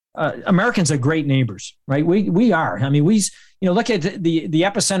 Americans are great neighbors, right? We are. I mean, look at the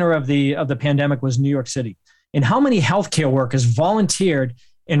epicenter of the pandemic was New York City, and how many healthcare workers volunteered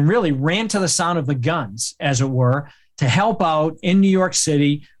and really ran to the sound of the guns, as it were, to help out in New York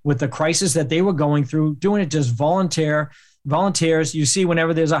City with the crisis that they were going through, doing it just volunteers. You see,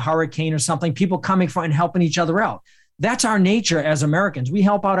 whenever there's a hurricane or something, people coming for and helping each other out. That's our nature as Americans. We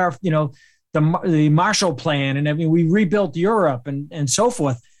help out our, the Marshall Plan, and I mean, we rebuilt Europe and so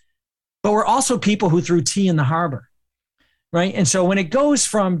forth. But we're also people who threw tea in the harbor. Right. And so when it goes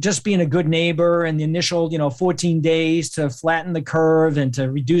from just being a good neighbor and the initial, 14 days to flatten the curve and to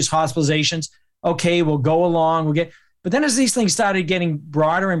reduce hospitalizations, okay, we'll go along, but then as these things started getting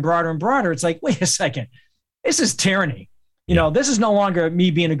broader and broader and broader, it's like, wait a second, this is tyranny. This is no longer me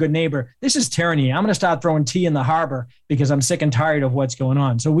being a good neighbor. This is tyranny. I'm going to start throwing tea in the harbor because I'm sick and tired of what's going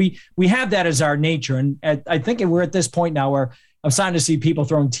on. So we have that as our nature. And I think we're at this point now where I'm starting to see people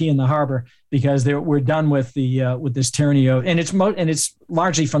throwing tea in the harbor because we're done with with this tyranny and it's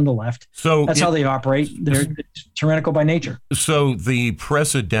largely from the left. So that's how they operate. They're tyrannical by nature. So the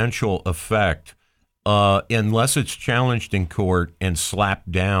presidential effect, unless it's challenged in court and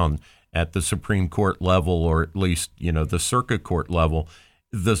slapped down at the Supreme Court level, or at least the circuit court level,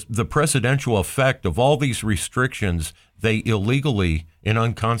 the presidential effect of all these restrictions they illegally and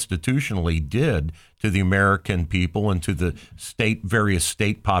unconstitutionally did to the American people and to the various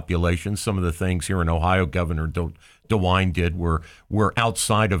state populations. Some of the things here in Ohio, Governor DeWine did were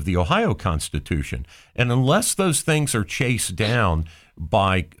outside of the Ohio Constitution. And unless those things are chased down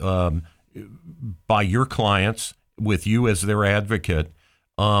by your clients, with you as their advocate,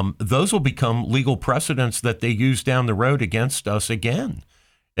 those will become legal precedents that they use down the road against us again.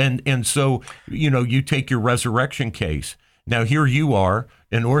 And so, you take your resurrection case. Now here you are,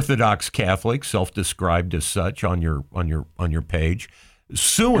 an Orthodox Catholic, self-described as such on your page,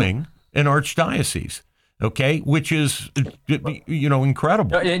 suing an archdiocese. Okay, which is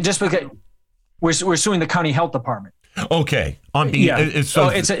incredible. Just because we're suing the county health department. Okay, it's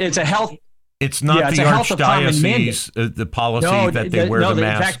a health. It's not the archdiocese, the policy that they wear the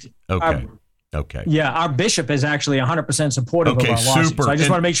mask. Okay. Yeah, our bishop is actually 100% supportive of our lawsuit. Super. So I just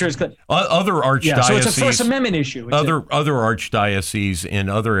want to make sure it's good. Other archdioceses. Yeah, so it's a First Amendment issue. Other archdioceses in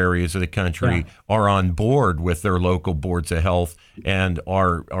other areas of the country are on board with their local boards of health and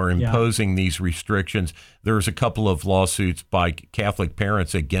are imposing these restrictions. There's a couple of lawsuits by Catholic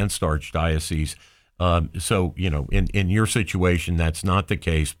parents against archdioceses. So in your situation, that's not the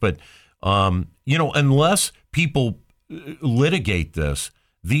case. But unless people litigate this,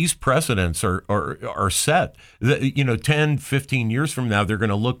 these precedents are set. 10, 15 years from now, they're going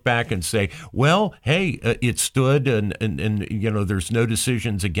to look back and say, well, hey, it stood and there's no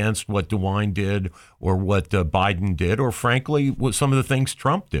decisions against what DeWine did or what Biden did or, frankly, what some of the things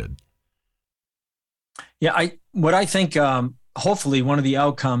Trump did. Yeah, I think hopefully one of the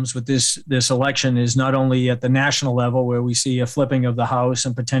outcomes with this election is not only at the national level where we see a flipping of the House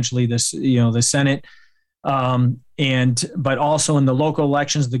and potentially the Senate, but also in the local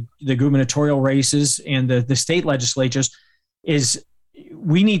elections, the gubernatorial races and the state legislatures, is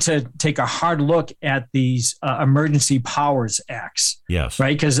we need to take a hard look at these emergency powers acts. Yes.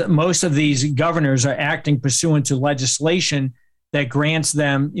 Right. Because most of these governors are acting pursuant to legislation that grants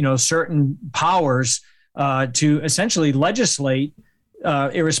them, certain powers to essentially legislate,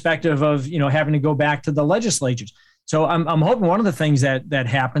 irrespective of, having to go back to the legislatures. So I'm hoping one of the things that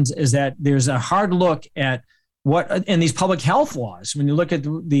happens is that there's a hard look at what in these public health laws. When you look at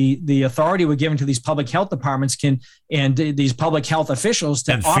the authority we're given to these public health departments and these public health officials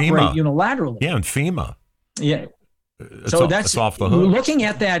to operate unilaterally. Yeah, and FEMA. Yeah. So that's off the hook. Looking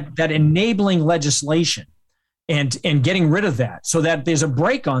at that enabling legislation and getting rid of that so that there's a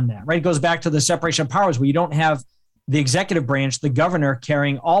break on that, right? It goes back to the separation of powers where you don't have the executive branch, the governor,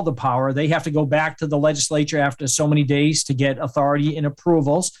 carrying all the power. They have to go back to the legislature after so many days to get authority and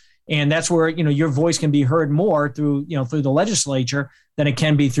approvals. And that's where, your voice can be heard more through the legislature than it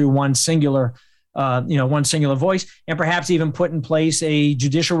can be through one singular voice, and perhaps even put in place a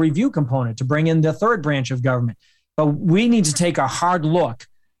judicial review component to bring in the third branch of government. But we need to take a hard look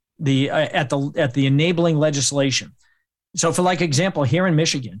at the enabling legislation. So for example, here in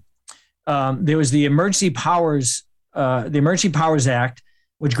Michigan, there was the Emergency Powers Act,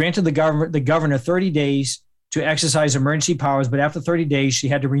 which granted the governor 30 days to exercise emergency powers, but after 30 days, she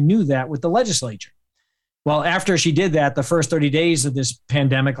had to renew that with the legislature. Well, after she did that, the first 30 days of this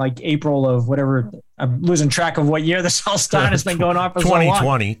pandemic, like April of whatever, I'm losing track of what year this all started. It's been going on for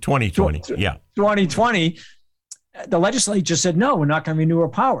 2020, 2020, yeah. 2020, the legislature said, no, we're not going to renew her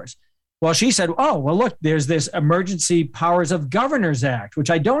powers. Well, she said, oh, well, look, there's this Emergency Powers of Governors Act, which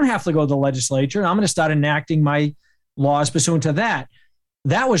I don't have to go to the legislature. I'm going to start enacting my laws pursuant to that.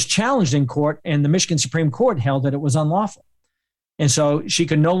 That was challenged in court, and the Michigan Supreme Court held that it was unlawful. And so she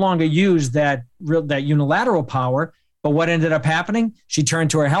could no longer use that unilateral power. But what ended up happening? She turned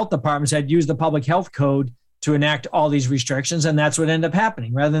to her health department and said, use the public health code to enact all these restrictions. And that's what ended up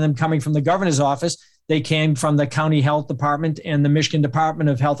happening. Rather than coming from the governor's office, they came from the county health department and the Michigan Department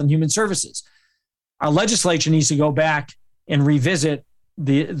of Health and Human Services. Our legislature needs to go back and revisit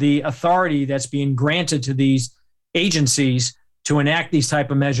the authority that's being granted to these agencies to enact these type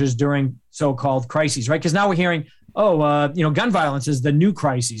of measures during so-called crises, right? Because now we're hearing, gun violence is the new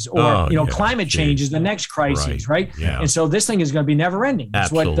crisis, or climate change is the next crisis, right? Yeah. And so this thing is going to be never-ending.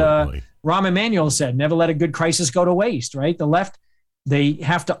 That's what Rahm Emanuel said: "Never let a good crisis go to waste." Right? The left, they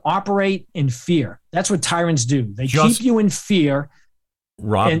have to operate in fear. That's what tyrants do. They keep you in fear,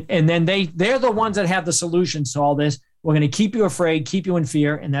 Rob, and then they're the ones that have the solutions to all this. We're going to keep you afraid, keep you in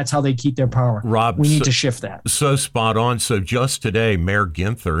fear, and that's how they keep their power. Rob, we need to shift that. So spot on. So just today, Mayor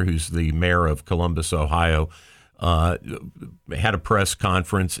Ginther, who's the mayor of Columbus, Ohio, had a press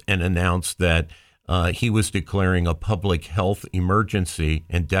conference and announced that he was declaring a public health emergency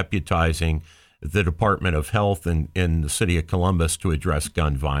and deputizing the Department of Health in the city of Columbus to address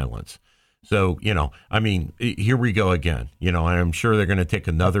gun violence. So, here we go again. I'm sure they're going to take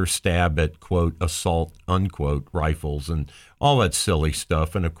another stab at, quote, assault, unquote, rifles and all that silly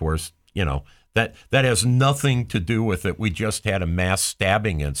stuff. And, of course, that has nothing to do with it. We just had a mass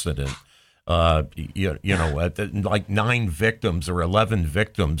stabbing incident, like 9 victims or 11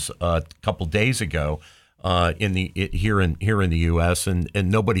 victims a couple days ago here in the U.S. And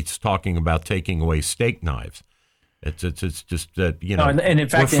nobody's talking about taking away steak knives. It's just that, and in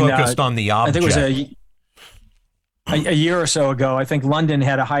fact, we're focused on the object. I think it was a year or so ago. I think London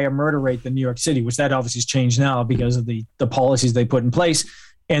had a higher murder rate than New York City, which that obviously has changed now because of the policies they put in place.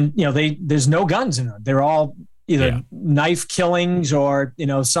 And, there's no guns in them. They're all either knife killings or,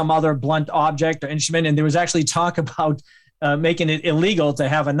 some other blunt object or instrument. And there was actually talk about making it illegal to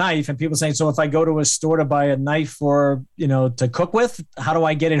have a knife, and people saying, so if I go to a store to buy a knife for, to cook with, how do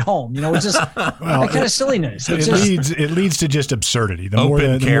I get it home? It's just that kind of silliness. It leads to just absurdity. The more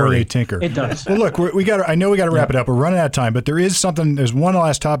they tinker. It does. Well, look, I know we got to wrap it up. We're running out of time, but there's one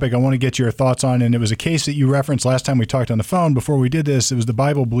last topic I want to get your thoughts on. And it was a case that you referenced last time we talked on the phone before we did this. It was the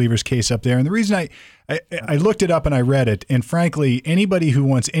Bible Believers case up there. And the reason I looked it up and I read it, and frankly, anybody who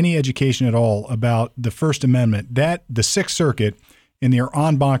wants any education at all about the First Amendment, that the Sixth Circuit in their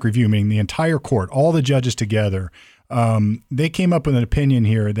en banc review, meaning the entire court, all the judges together, they came up with an opinion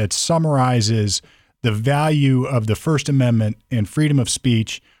here that summarizes the value of the First Amendment and freedom of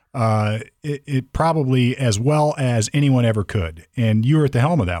speech, it probably as well as anyone ever could. And you were at the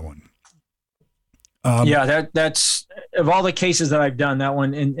helm of that one. That's of all the cases that I've done, that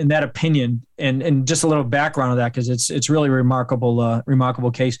one in that opinion, and just a little background of that, because it's really a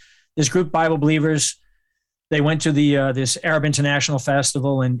remarkable case. This group, Bible Believers, they went to this Arab International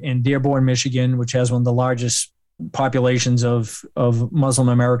Festival in Dearborn, Michigan, which has one of the largest populations of Muslim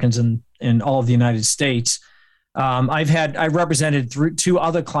Americans in all of the United States. I've represented two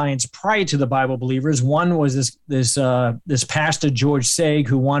other clients prior to the Bible Believers. One was this pastor, George Saig,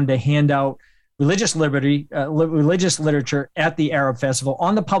 who wanted to hand out religious literature at the Arab Festival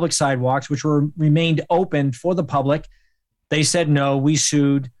on the public sidewalks, which remained open for the public. They said no. We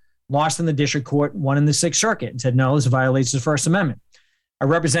sued, lost in the district court, won in the Sixth Circuit, and said no, this violates the First Amendment. I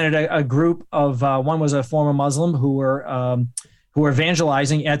represented a group of one was a former Muslim who were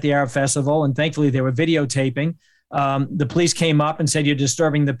evangelizing at the Arab Festival, and thankfully they were videotaping. The police came up and said, "You're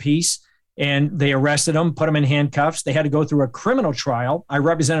disturbing the peace." And they arrested them, put them in handcuffs. They had to go through a criminal trial. I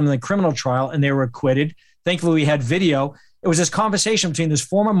represented them in the criminal trial, and they were acquitted. Thankfully, we had video. It was this conversation between this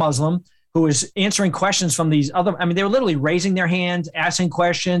former Muslim who was answering questions from these other. I mean, they were literally raising their hands, asking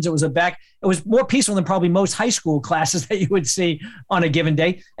questions. It was more peaceful than probably most high school classes that you would see on a given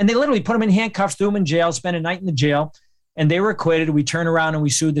day. And they literally put them in handcuffs, threw them in jail, spent a night in the jail, and they were acquitted. We turned around and we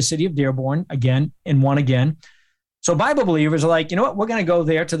sued the city of Dearborn again and won again. So Bible Believers are like, you know what, we're going to go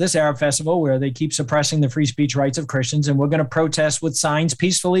there to this Arab Festival where they keep suppressing the free speech rights of Christians, and we're going to protest with signs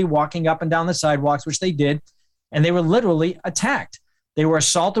peacefully, walking up and down the sidewalks, which they did. And they were literally attacked. They were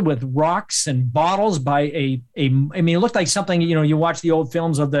assaulted with rocks and bottles by I mean, it looked like something, you watch the old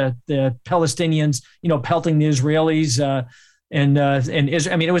films of the Palestinians, pelting the Israelis and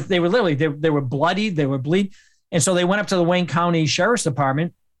Israel. I mean, they were literally, they were bloodied, they were bleeding. And so they went up to the Wayne County Sheriff's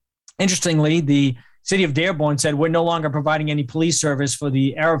Department. Interestingly, the City of Dearborn said, we're no longer providing any police service for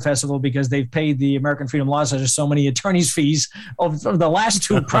the Arab Festival because they've paid the American Freedom Law Center so many attorney's fees over the last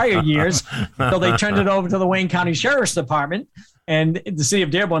two prior years. So they turned it over to the Wayne County Sheriff's Department. And the City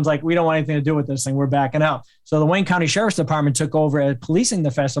of Dearborn's like, we don't want anything to do with this thing. We're backing out. So the Wayne County Sheriff's Department took over at policing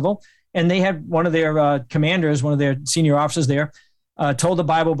the festival. And they had one of their commanders, one of their senior officers there, told the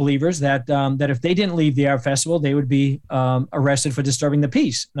Bible Believers that if they didn't leave the Arab Festival, they would be arrested for disturbing the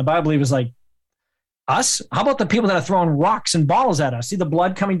peace. And the Bible Believers like, us? How about the people that are throwing rocks and bottles at us? See the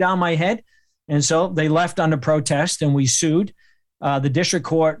blood coming down my head? And so they left under protest, and we sued. The district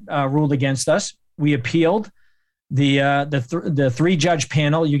court ruled against us. We appealed. The 3-judge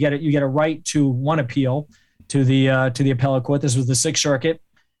panel. You get a right to one appeal to the appellate court. This was the Sixth Circuit,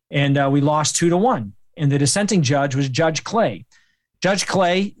 and we lost 2-1. And the dissenting judge was Judge Clay. Judge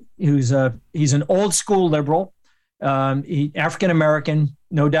Clay, he's an old school liberal, African American.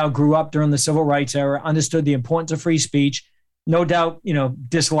 No doubt grew up during the civil rights era, understood the importance of free speech, no doubt,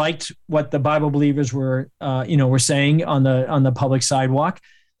 disliked what the Bible Believers were saying on the public sidewalk.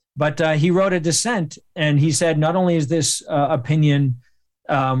 But he wrote a dissent, and he said, not only is this opinion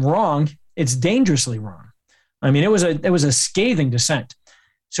wrong, it's dangerously wrong. I mean, it was a scathing dissent.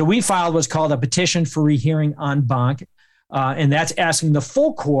 So we filed what's called a petition for rehearing en banc, and that's asking the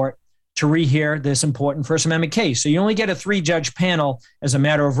full court to rehear this important First Amendment case. So you only get a 3-judge panel as a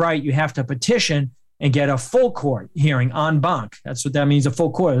matter of right. You have to petition and get a full court hearing en banc. That's what that means, a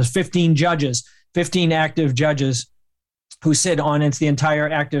full court. There's 15 judges, 15 active judges who sit on the entire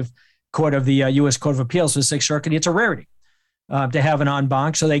active court of the U.S. Court of Appeals for the Sixth Circuit. It's a rarity to have an en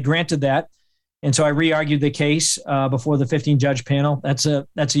banc. So they granted that. And so I re-argued the case before the 15-judge panel. That's a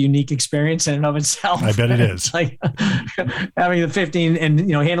unique experience in and of itself. I bet it is. Like having the 15 and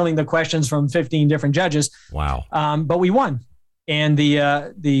handling the questions from 15 different judges. Wow. But we won, and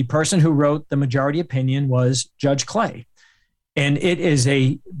the person who wrote the majority opinion was Judge Clay, and it is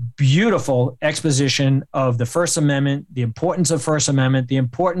a beautiful exposition of the First Amendment, the importance of First Amendment, the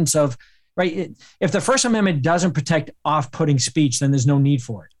importance of right? If the First Amendment doesn't protect off-putting speech, then there's no need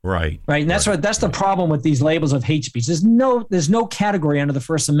for it. Right. Right. And that's the problem with these labels of hate speech. There's no category under the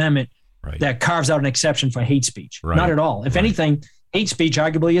First Amendment that carves out an exception for hate speech. Right. Not at all. If anything, hate speech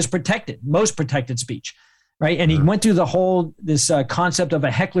arguably is protected, most protected speech. Right. And he went through this concept of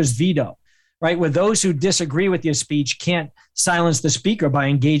a heckler's veto, right? Where those who disagree with your speech can't silence the speaker by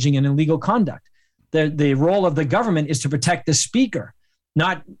engaging in illegal conduct. The role of the government is to protect the speaker,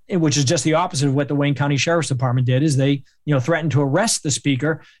 which is just the opposite of what the Wayne County Sheriff's Department did, is they threatened to arrest the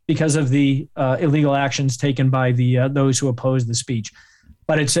speaker because of the illegal actions taken by those who oppose the speech.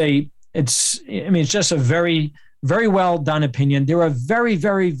 But it's just a very, very well done opinion. There are very,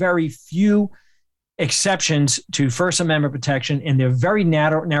 very, very few exceptions to First Amendment protection, and they're very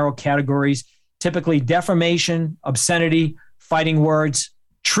narrow categories, typically defamation, obscenity, fighting words,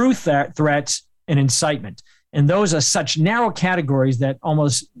 true threats, and incitement. And those are such narrow categories that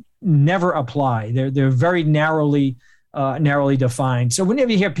almost never apply. They're very narrowly defined. So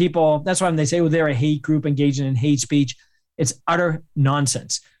whenever you hear people, that's why when they say, well, they're a hate group engaging in hate speech, it's utter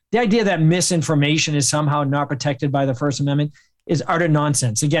nonsense. The idea that misinformation is somehow not protected by the First Amendment is utter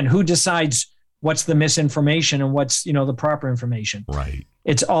nonsense. Again, who decides what's the misinformation and what's the proper information? Right.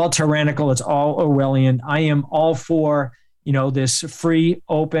 It's all tyrannical. It's all Orwellian. I am all for this free,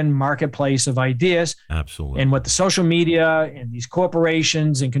 open marketplace of ideas. Absolutely. And what the social media and these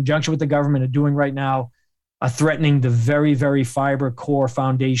corporations in conjunction with the government are doing right now are threatening the very, very fiber core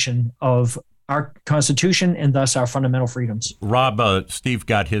foundation of our Constitution and thus our fundamental freedoms. Rob, Steve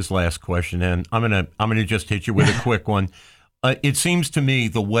got his last question, and I'm gonna just hit you with a quick one. It seems to me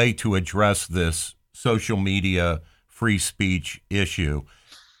the way to address this social media free speech issue,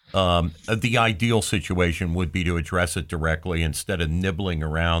 the ideal situation would be to address it directly instead of nibbling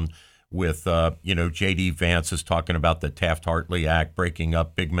around with, J.D. Vance is talking about the Taft-Hartley Act, breaking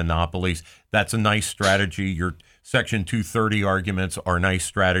up big monopolies. That's a nice strategy. Your Section 230 arguments are a nice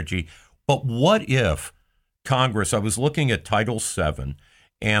strategy. But what if Congress, I was looking at Title VII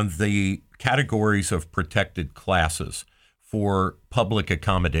and the categories of protected classes for public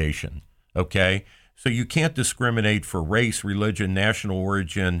accommodation, okay? So you can't discriminate for race, religion, national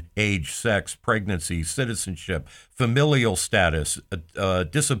origin, age, sex, pregnancy, citizenship, familial status,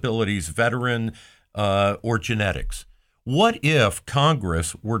 disabilities, veteran, or genetics. What if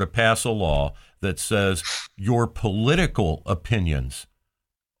Congress were to pass a law that says your political opinions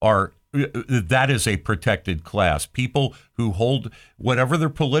that is a protected class? People who hold whatever their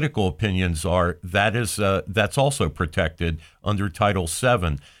political opinions are, that's also protected under Title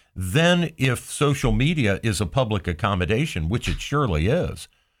VII. Then if social media is a public accommodation, which it surely is,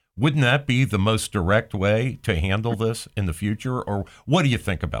 wouldn't that be the most direct way to handle this in the future? Or what do you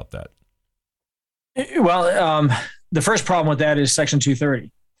think about that? Well, the first problem with that is Section 230.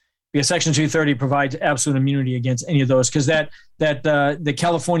 Because Section 230 provides absolute immunity against any of those, because the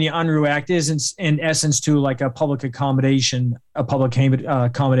California Unruh Act is in essence to like a public accommodation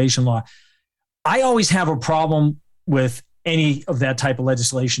law. I always have a problem with any of that type of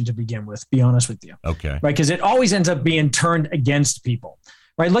legislation to begin with, be honest with you. Okay. Right. Because it always ends up being turned against people.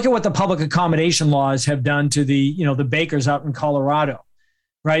 Right. Look at what the public accommodation laws have done to the bakers out in Colorado.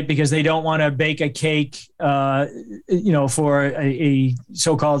 Right. Because they don't want to bake a cake, for a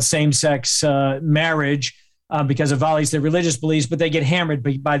so-called same-sex marriage because it violates their religious beliefs, but they get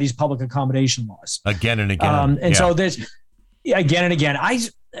hammered by these public accoudation laws. Again and again. So there's again and again.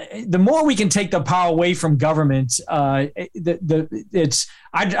 The more we can take the power away from government, I'd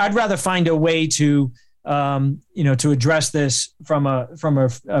rather find a way to address this from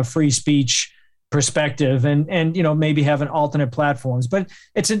a free speech perspective and maybe have an alternate platforms. But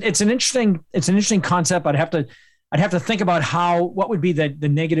it's an interesting concept. I'd have to think about what would be the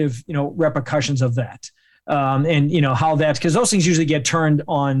negative repercussions of that, and how that's, because those things usually get turned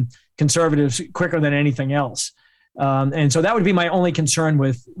on conservatives quicker than anything else. And so that would be my only concern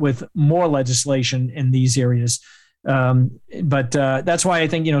with more legislation in these areas. But that's why I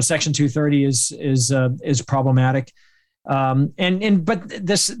think Section 230 is problematic. But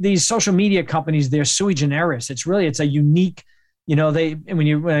these social media companies, they're sui generis. It's a unique,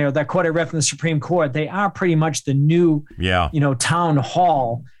 that quote I read from the Supreme Court, they are pretty much the new, town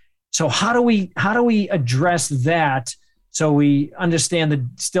hall. So how do we address that? So we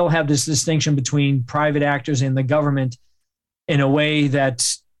understand still have this distinction between private actors and the government in a way that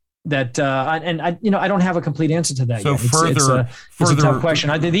I don't have a complete answer to that. So yet. It's a tough question.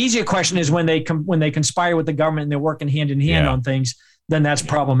 The easier question is when they conspire with the government and they're working hand in hand on things. then that's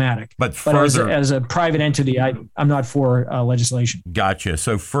problematic. But further, as a private entity, I'm not for legislation. Gotcha.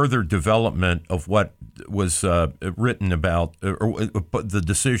 So further development of what was written about the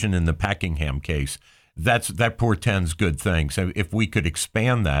decision in the Packingham case, that portends good things. So if we could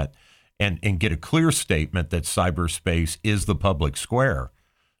expand that and get a clear statement that cyberspace is the public square,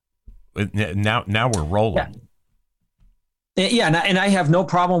 now we're rolling. Yeah, and I have no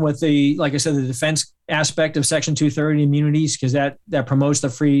problem with like I said, the defense aspect of Section 230 immunities, because that promotes the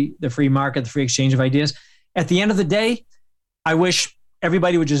free market, the free exchange of ideas. At the end of the day, I wish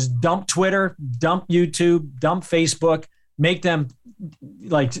everybody would just dump Twitter, dump YouTube, dump Facebook, make them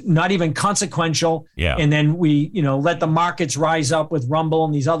like not even consequential. Yeah. And then we, let the markets rise up with Rumble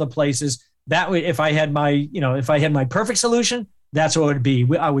and these other places. That way, if I had my perfect solution, that's what it would be.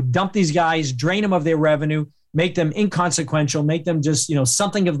 I would dump these guys, drain them of their revenue, make them inconsequential, make them just,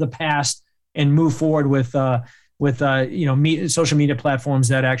 something of the past, and move forward with social media platforms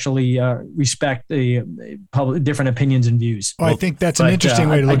that actually respect the public different opinions and views. Well, I think that's an interesting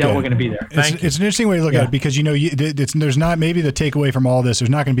way to look at it. I doubt we're going to be there. It's an interesting way to look at it, because there's not, maybe the takeaway from all this, there's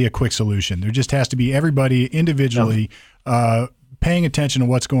not going to be a quick solution. There just has to be everybody individually paying attention to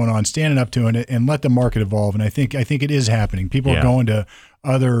what's going on, standing up to it, and let the market evolve. And I think it is happening. People are going to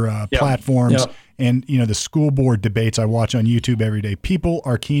other platforms. And, the school board debates I watch on YouTube every day, people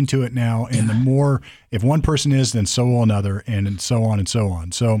are keen to it now. And the more, if one person is, then so will another, and so on and so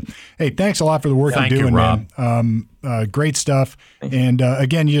on. So, hey, thanks a lot for the work you're doing, Rob. man. Great stuff. And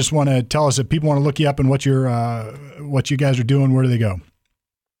again, you just want to tell us if people want to look you up and what you guys are doing, where do they go?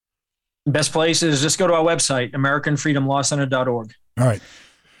 Best place is just go to our website, AmericanFreedomLawCenter.org. All right.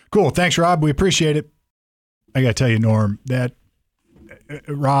 Cool. Thanks, Rob. We appreciate it. I got to tell you, Norm, that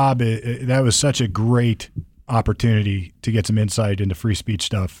Rob, that was such a great opportunity to get some insight into free speech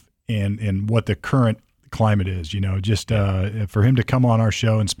stuff and what the current climate is. Just for him to come on our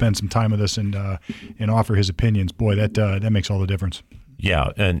show and spend some time with us and offer his opinions, boy, that makes all the difference. Yeah,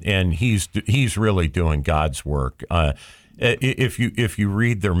 and he's really doing God's work. If you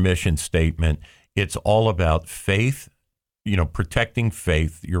read their mission statement, it's all about faith. Protecting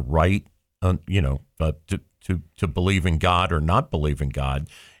faith, your right, to believe in God or not believe in God,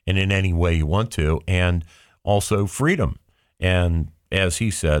 and in any way you want to, and also freedom. And as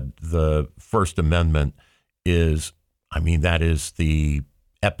he said, the First Amendment is the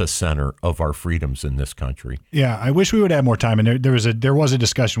epicenter of our freedoms in this country. Yeah, I wish we would have more time. And there was a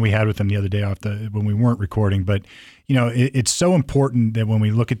discussion we had with him the other day when we weren't recording. But it's so important that when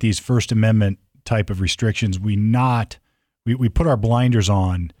we look at these First Amendment type of restrictions, we put our blinders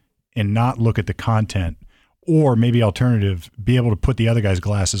on and not look at the content, or maybe alternative, be able to put the other guy's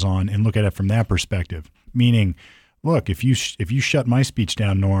glasses on and look at it from that perspective. Meaning, look, if you shut my speech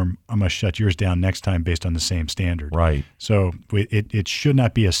down, Norm, I'm going to shut yours down next time based on the same standard. Right. So it should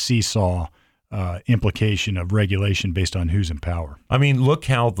not be a seesaw implication of regulation based on who's in power. I mean, look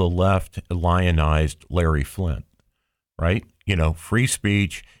how the left lionized Larry Flint, right? Free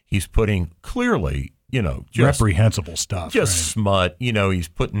speech. He's putting clearly, just reprehensible stuff. Just smut. He's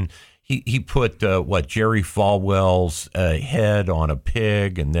putting. He put Jerry Falwell's head on a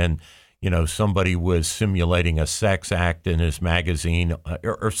pig, and then somebody was simulating a sex act in his magazine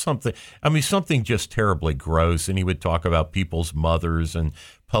or something. I mean, something just terribly gross. And he would talk about people's mothers and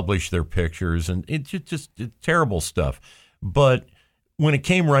publish their pictures, and it's just terrible stuff. But when it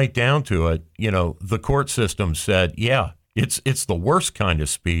came right down to it, the court system said, yeah, it's the worst kind of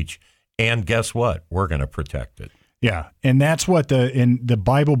speech, and guess what? We're going to protect it. Yeah, and that's what in the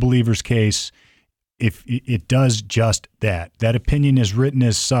Bible believers case, if it does just that. That opinion is written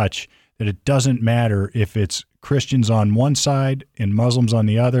as such that it doesn't matter if it's Christians on one side and Muslims on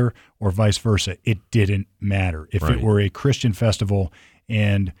the other, or vice versa. It didn't matter. If it were a Christian festival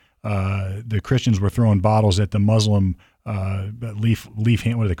and the Christians were throwing bottles at the Muslim leaf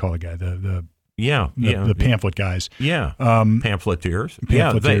hand, what do they call the guy? The pamphlet guys. Yeah. Pamphleteers.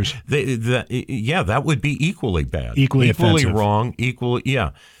 Pamphleteers. That would be equally bad. Equally offensive. Wrong.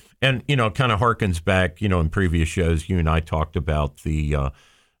 Yeah. And, kind of harkens back, in previous shows, you and I talked about the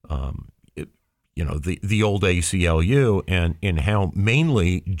old ACLU and how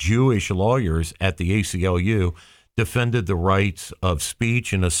mainly Jewish lawyers at the ACLU defended the rights of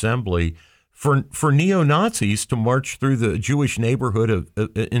speech and assembly for neo-Nazis to march through the Jewish neighborhood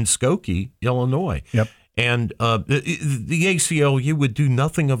in Skokie, Illinois. Yep. And the ACLU would do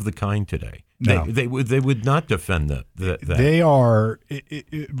nothing of the kind today. No. They would not defend that. They are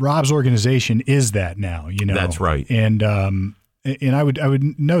Rob's organization is that now. That's right. And I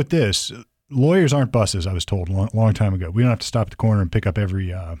would note this: lawyers aren't buses. I was told a long time ago. We don't have to stop at the corner and pick up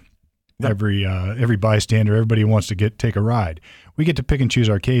every every bystander, everybody who wants to take a ride. We get to pick and choose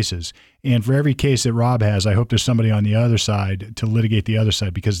our cases. And for every case that Rob has, I hope there's somebody on the other side to litigate the other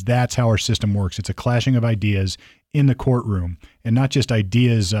side, because that's how our system works. It's a clashing of ideas in the courtroom, and not just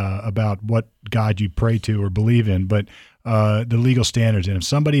ideas about what God you pray to or believe in, but the legal standards. And if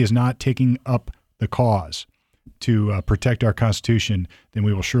somebody is not taking up the cause to protect our Constitution, then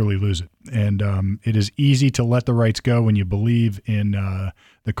we will surely lose it. And it is easy to let the rights go when you believe in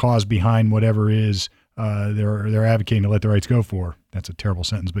the cause behind whatever is they're advocating to let the rights go for. That's a terrible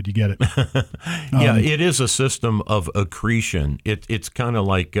sentence, but you get it. Yeah, it is a system of accretion. It's kind of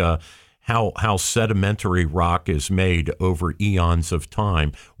like how sedimentary rock is made over eons of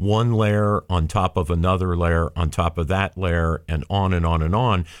time. One layer on top of another layer on top of that layer, and on and on and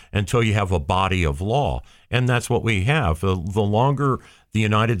on, until you have a body of law. And that's what we have. The longer the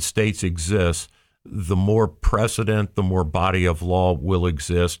United States exists, the more precedent, the more body of law will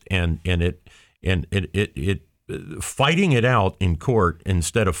exist, and it fighting it out in court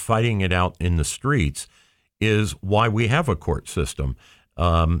instead of fighting it out in the streets is why we have a court system.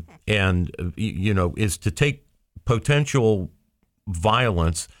 Is to take potential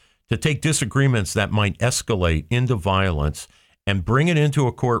violence, to take disagreements that might escalate into violence and bring it into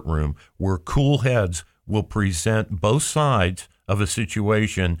a courtroom where cool heads will present both sides of a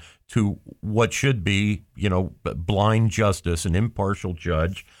situation to what should be, blind justice, an impartial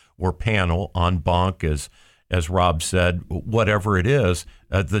judge or panel, en banc, as Rob said, whatever it is,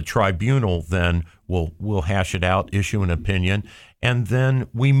 the tribunal then will hash it out, issue an opinion, and then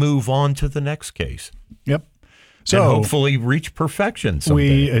we move on to the next case. Yep. So and hopefully reach perfection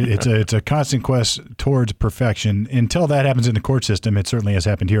someday. It's a constant quest towards perfection. Until that happens in the court system, it certainly has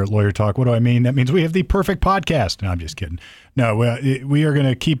happened here at Lawyer Talk. What do I mean? That means we have the perfect podcast. No, I'm just kidding. No, we are going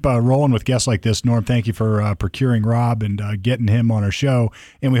to keep rolling with guests like this. Norm, thank you for procuring Rob and getting him on our show.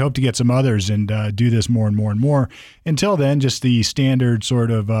 And we hope to get some others and do this more and more and more. Until then, just the standard sort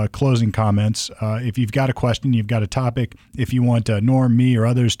of closing comments. If you've got a question, you've got a topic, if you want Norm, me, or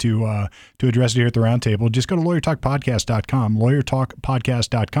others to address it here at the roundtable, just go to lawyertalkpodcast.com,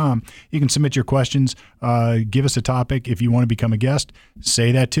 lawyertalkpodcast.com. You can submit your questions, give us a topic. If you want to become a guest,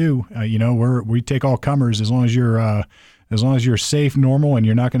 say that too. We take all comers as long as you're safe, normal, and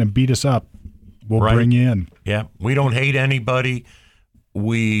you're not going to beat us up. We'll bring you in. Yeah, we don't hate anybody.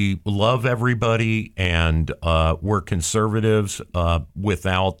 We love everybody, and we're conservatives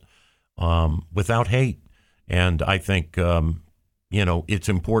without hate. And I think it's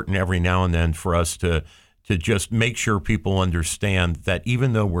important every now and then for us to just make sure people understand that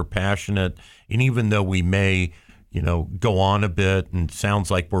even though we're passionate, and even though we may go on a bit and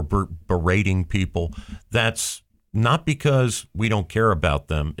sounds like we're berating people, that's not because we don't care about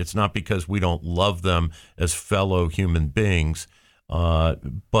them. It's not because we don't love them as fellow human beings.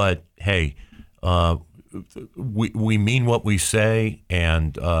 But hey, we mean what we say,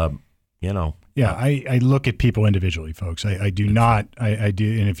 and Yeah, I look at people individually, folks. I do not. I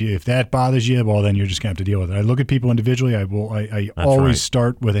do, and if that bothers you, well, then you're just gonna have to deal with it. I look at people individually. I always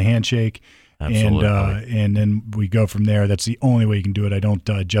start with a handshake. Absolutely. And then we go from there. That's the only way you can do it. I don't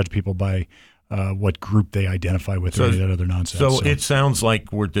judge people by what group they identify with or any of that other nonsense. So it sounds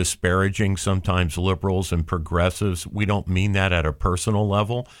like we're disparaging sometimes liberals and progressives. We don't mean that at a personal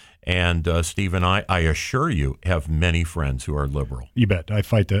level. And Steve and I assure you, have many friends who are liberal. You bet. I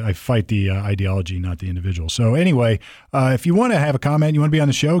fight the ideology, not the individual. So anyway, if you want to have a comment, you want to be on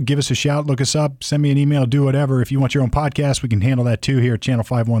the show, give us a shout, look us up, send me an email, do whatever. If you want your own podcast, we can handle that too here at Channel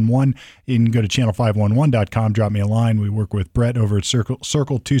 511. You can go to channel511.com, drop me a line. We work with Brett over at Circle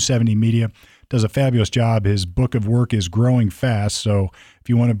 270 Media. Does a fabulous job. His book of work is growing fast. So if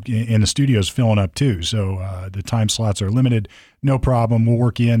you want to, and the studio's filling up too. So the time slots are limited. No problem. We'll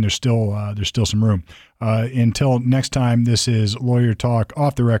work you in. There's still some room. Until next time, this is Lawyer Talk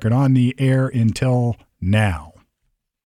off the record, on the air until now.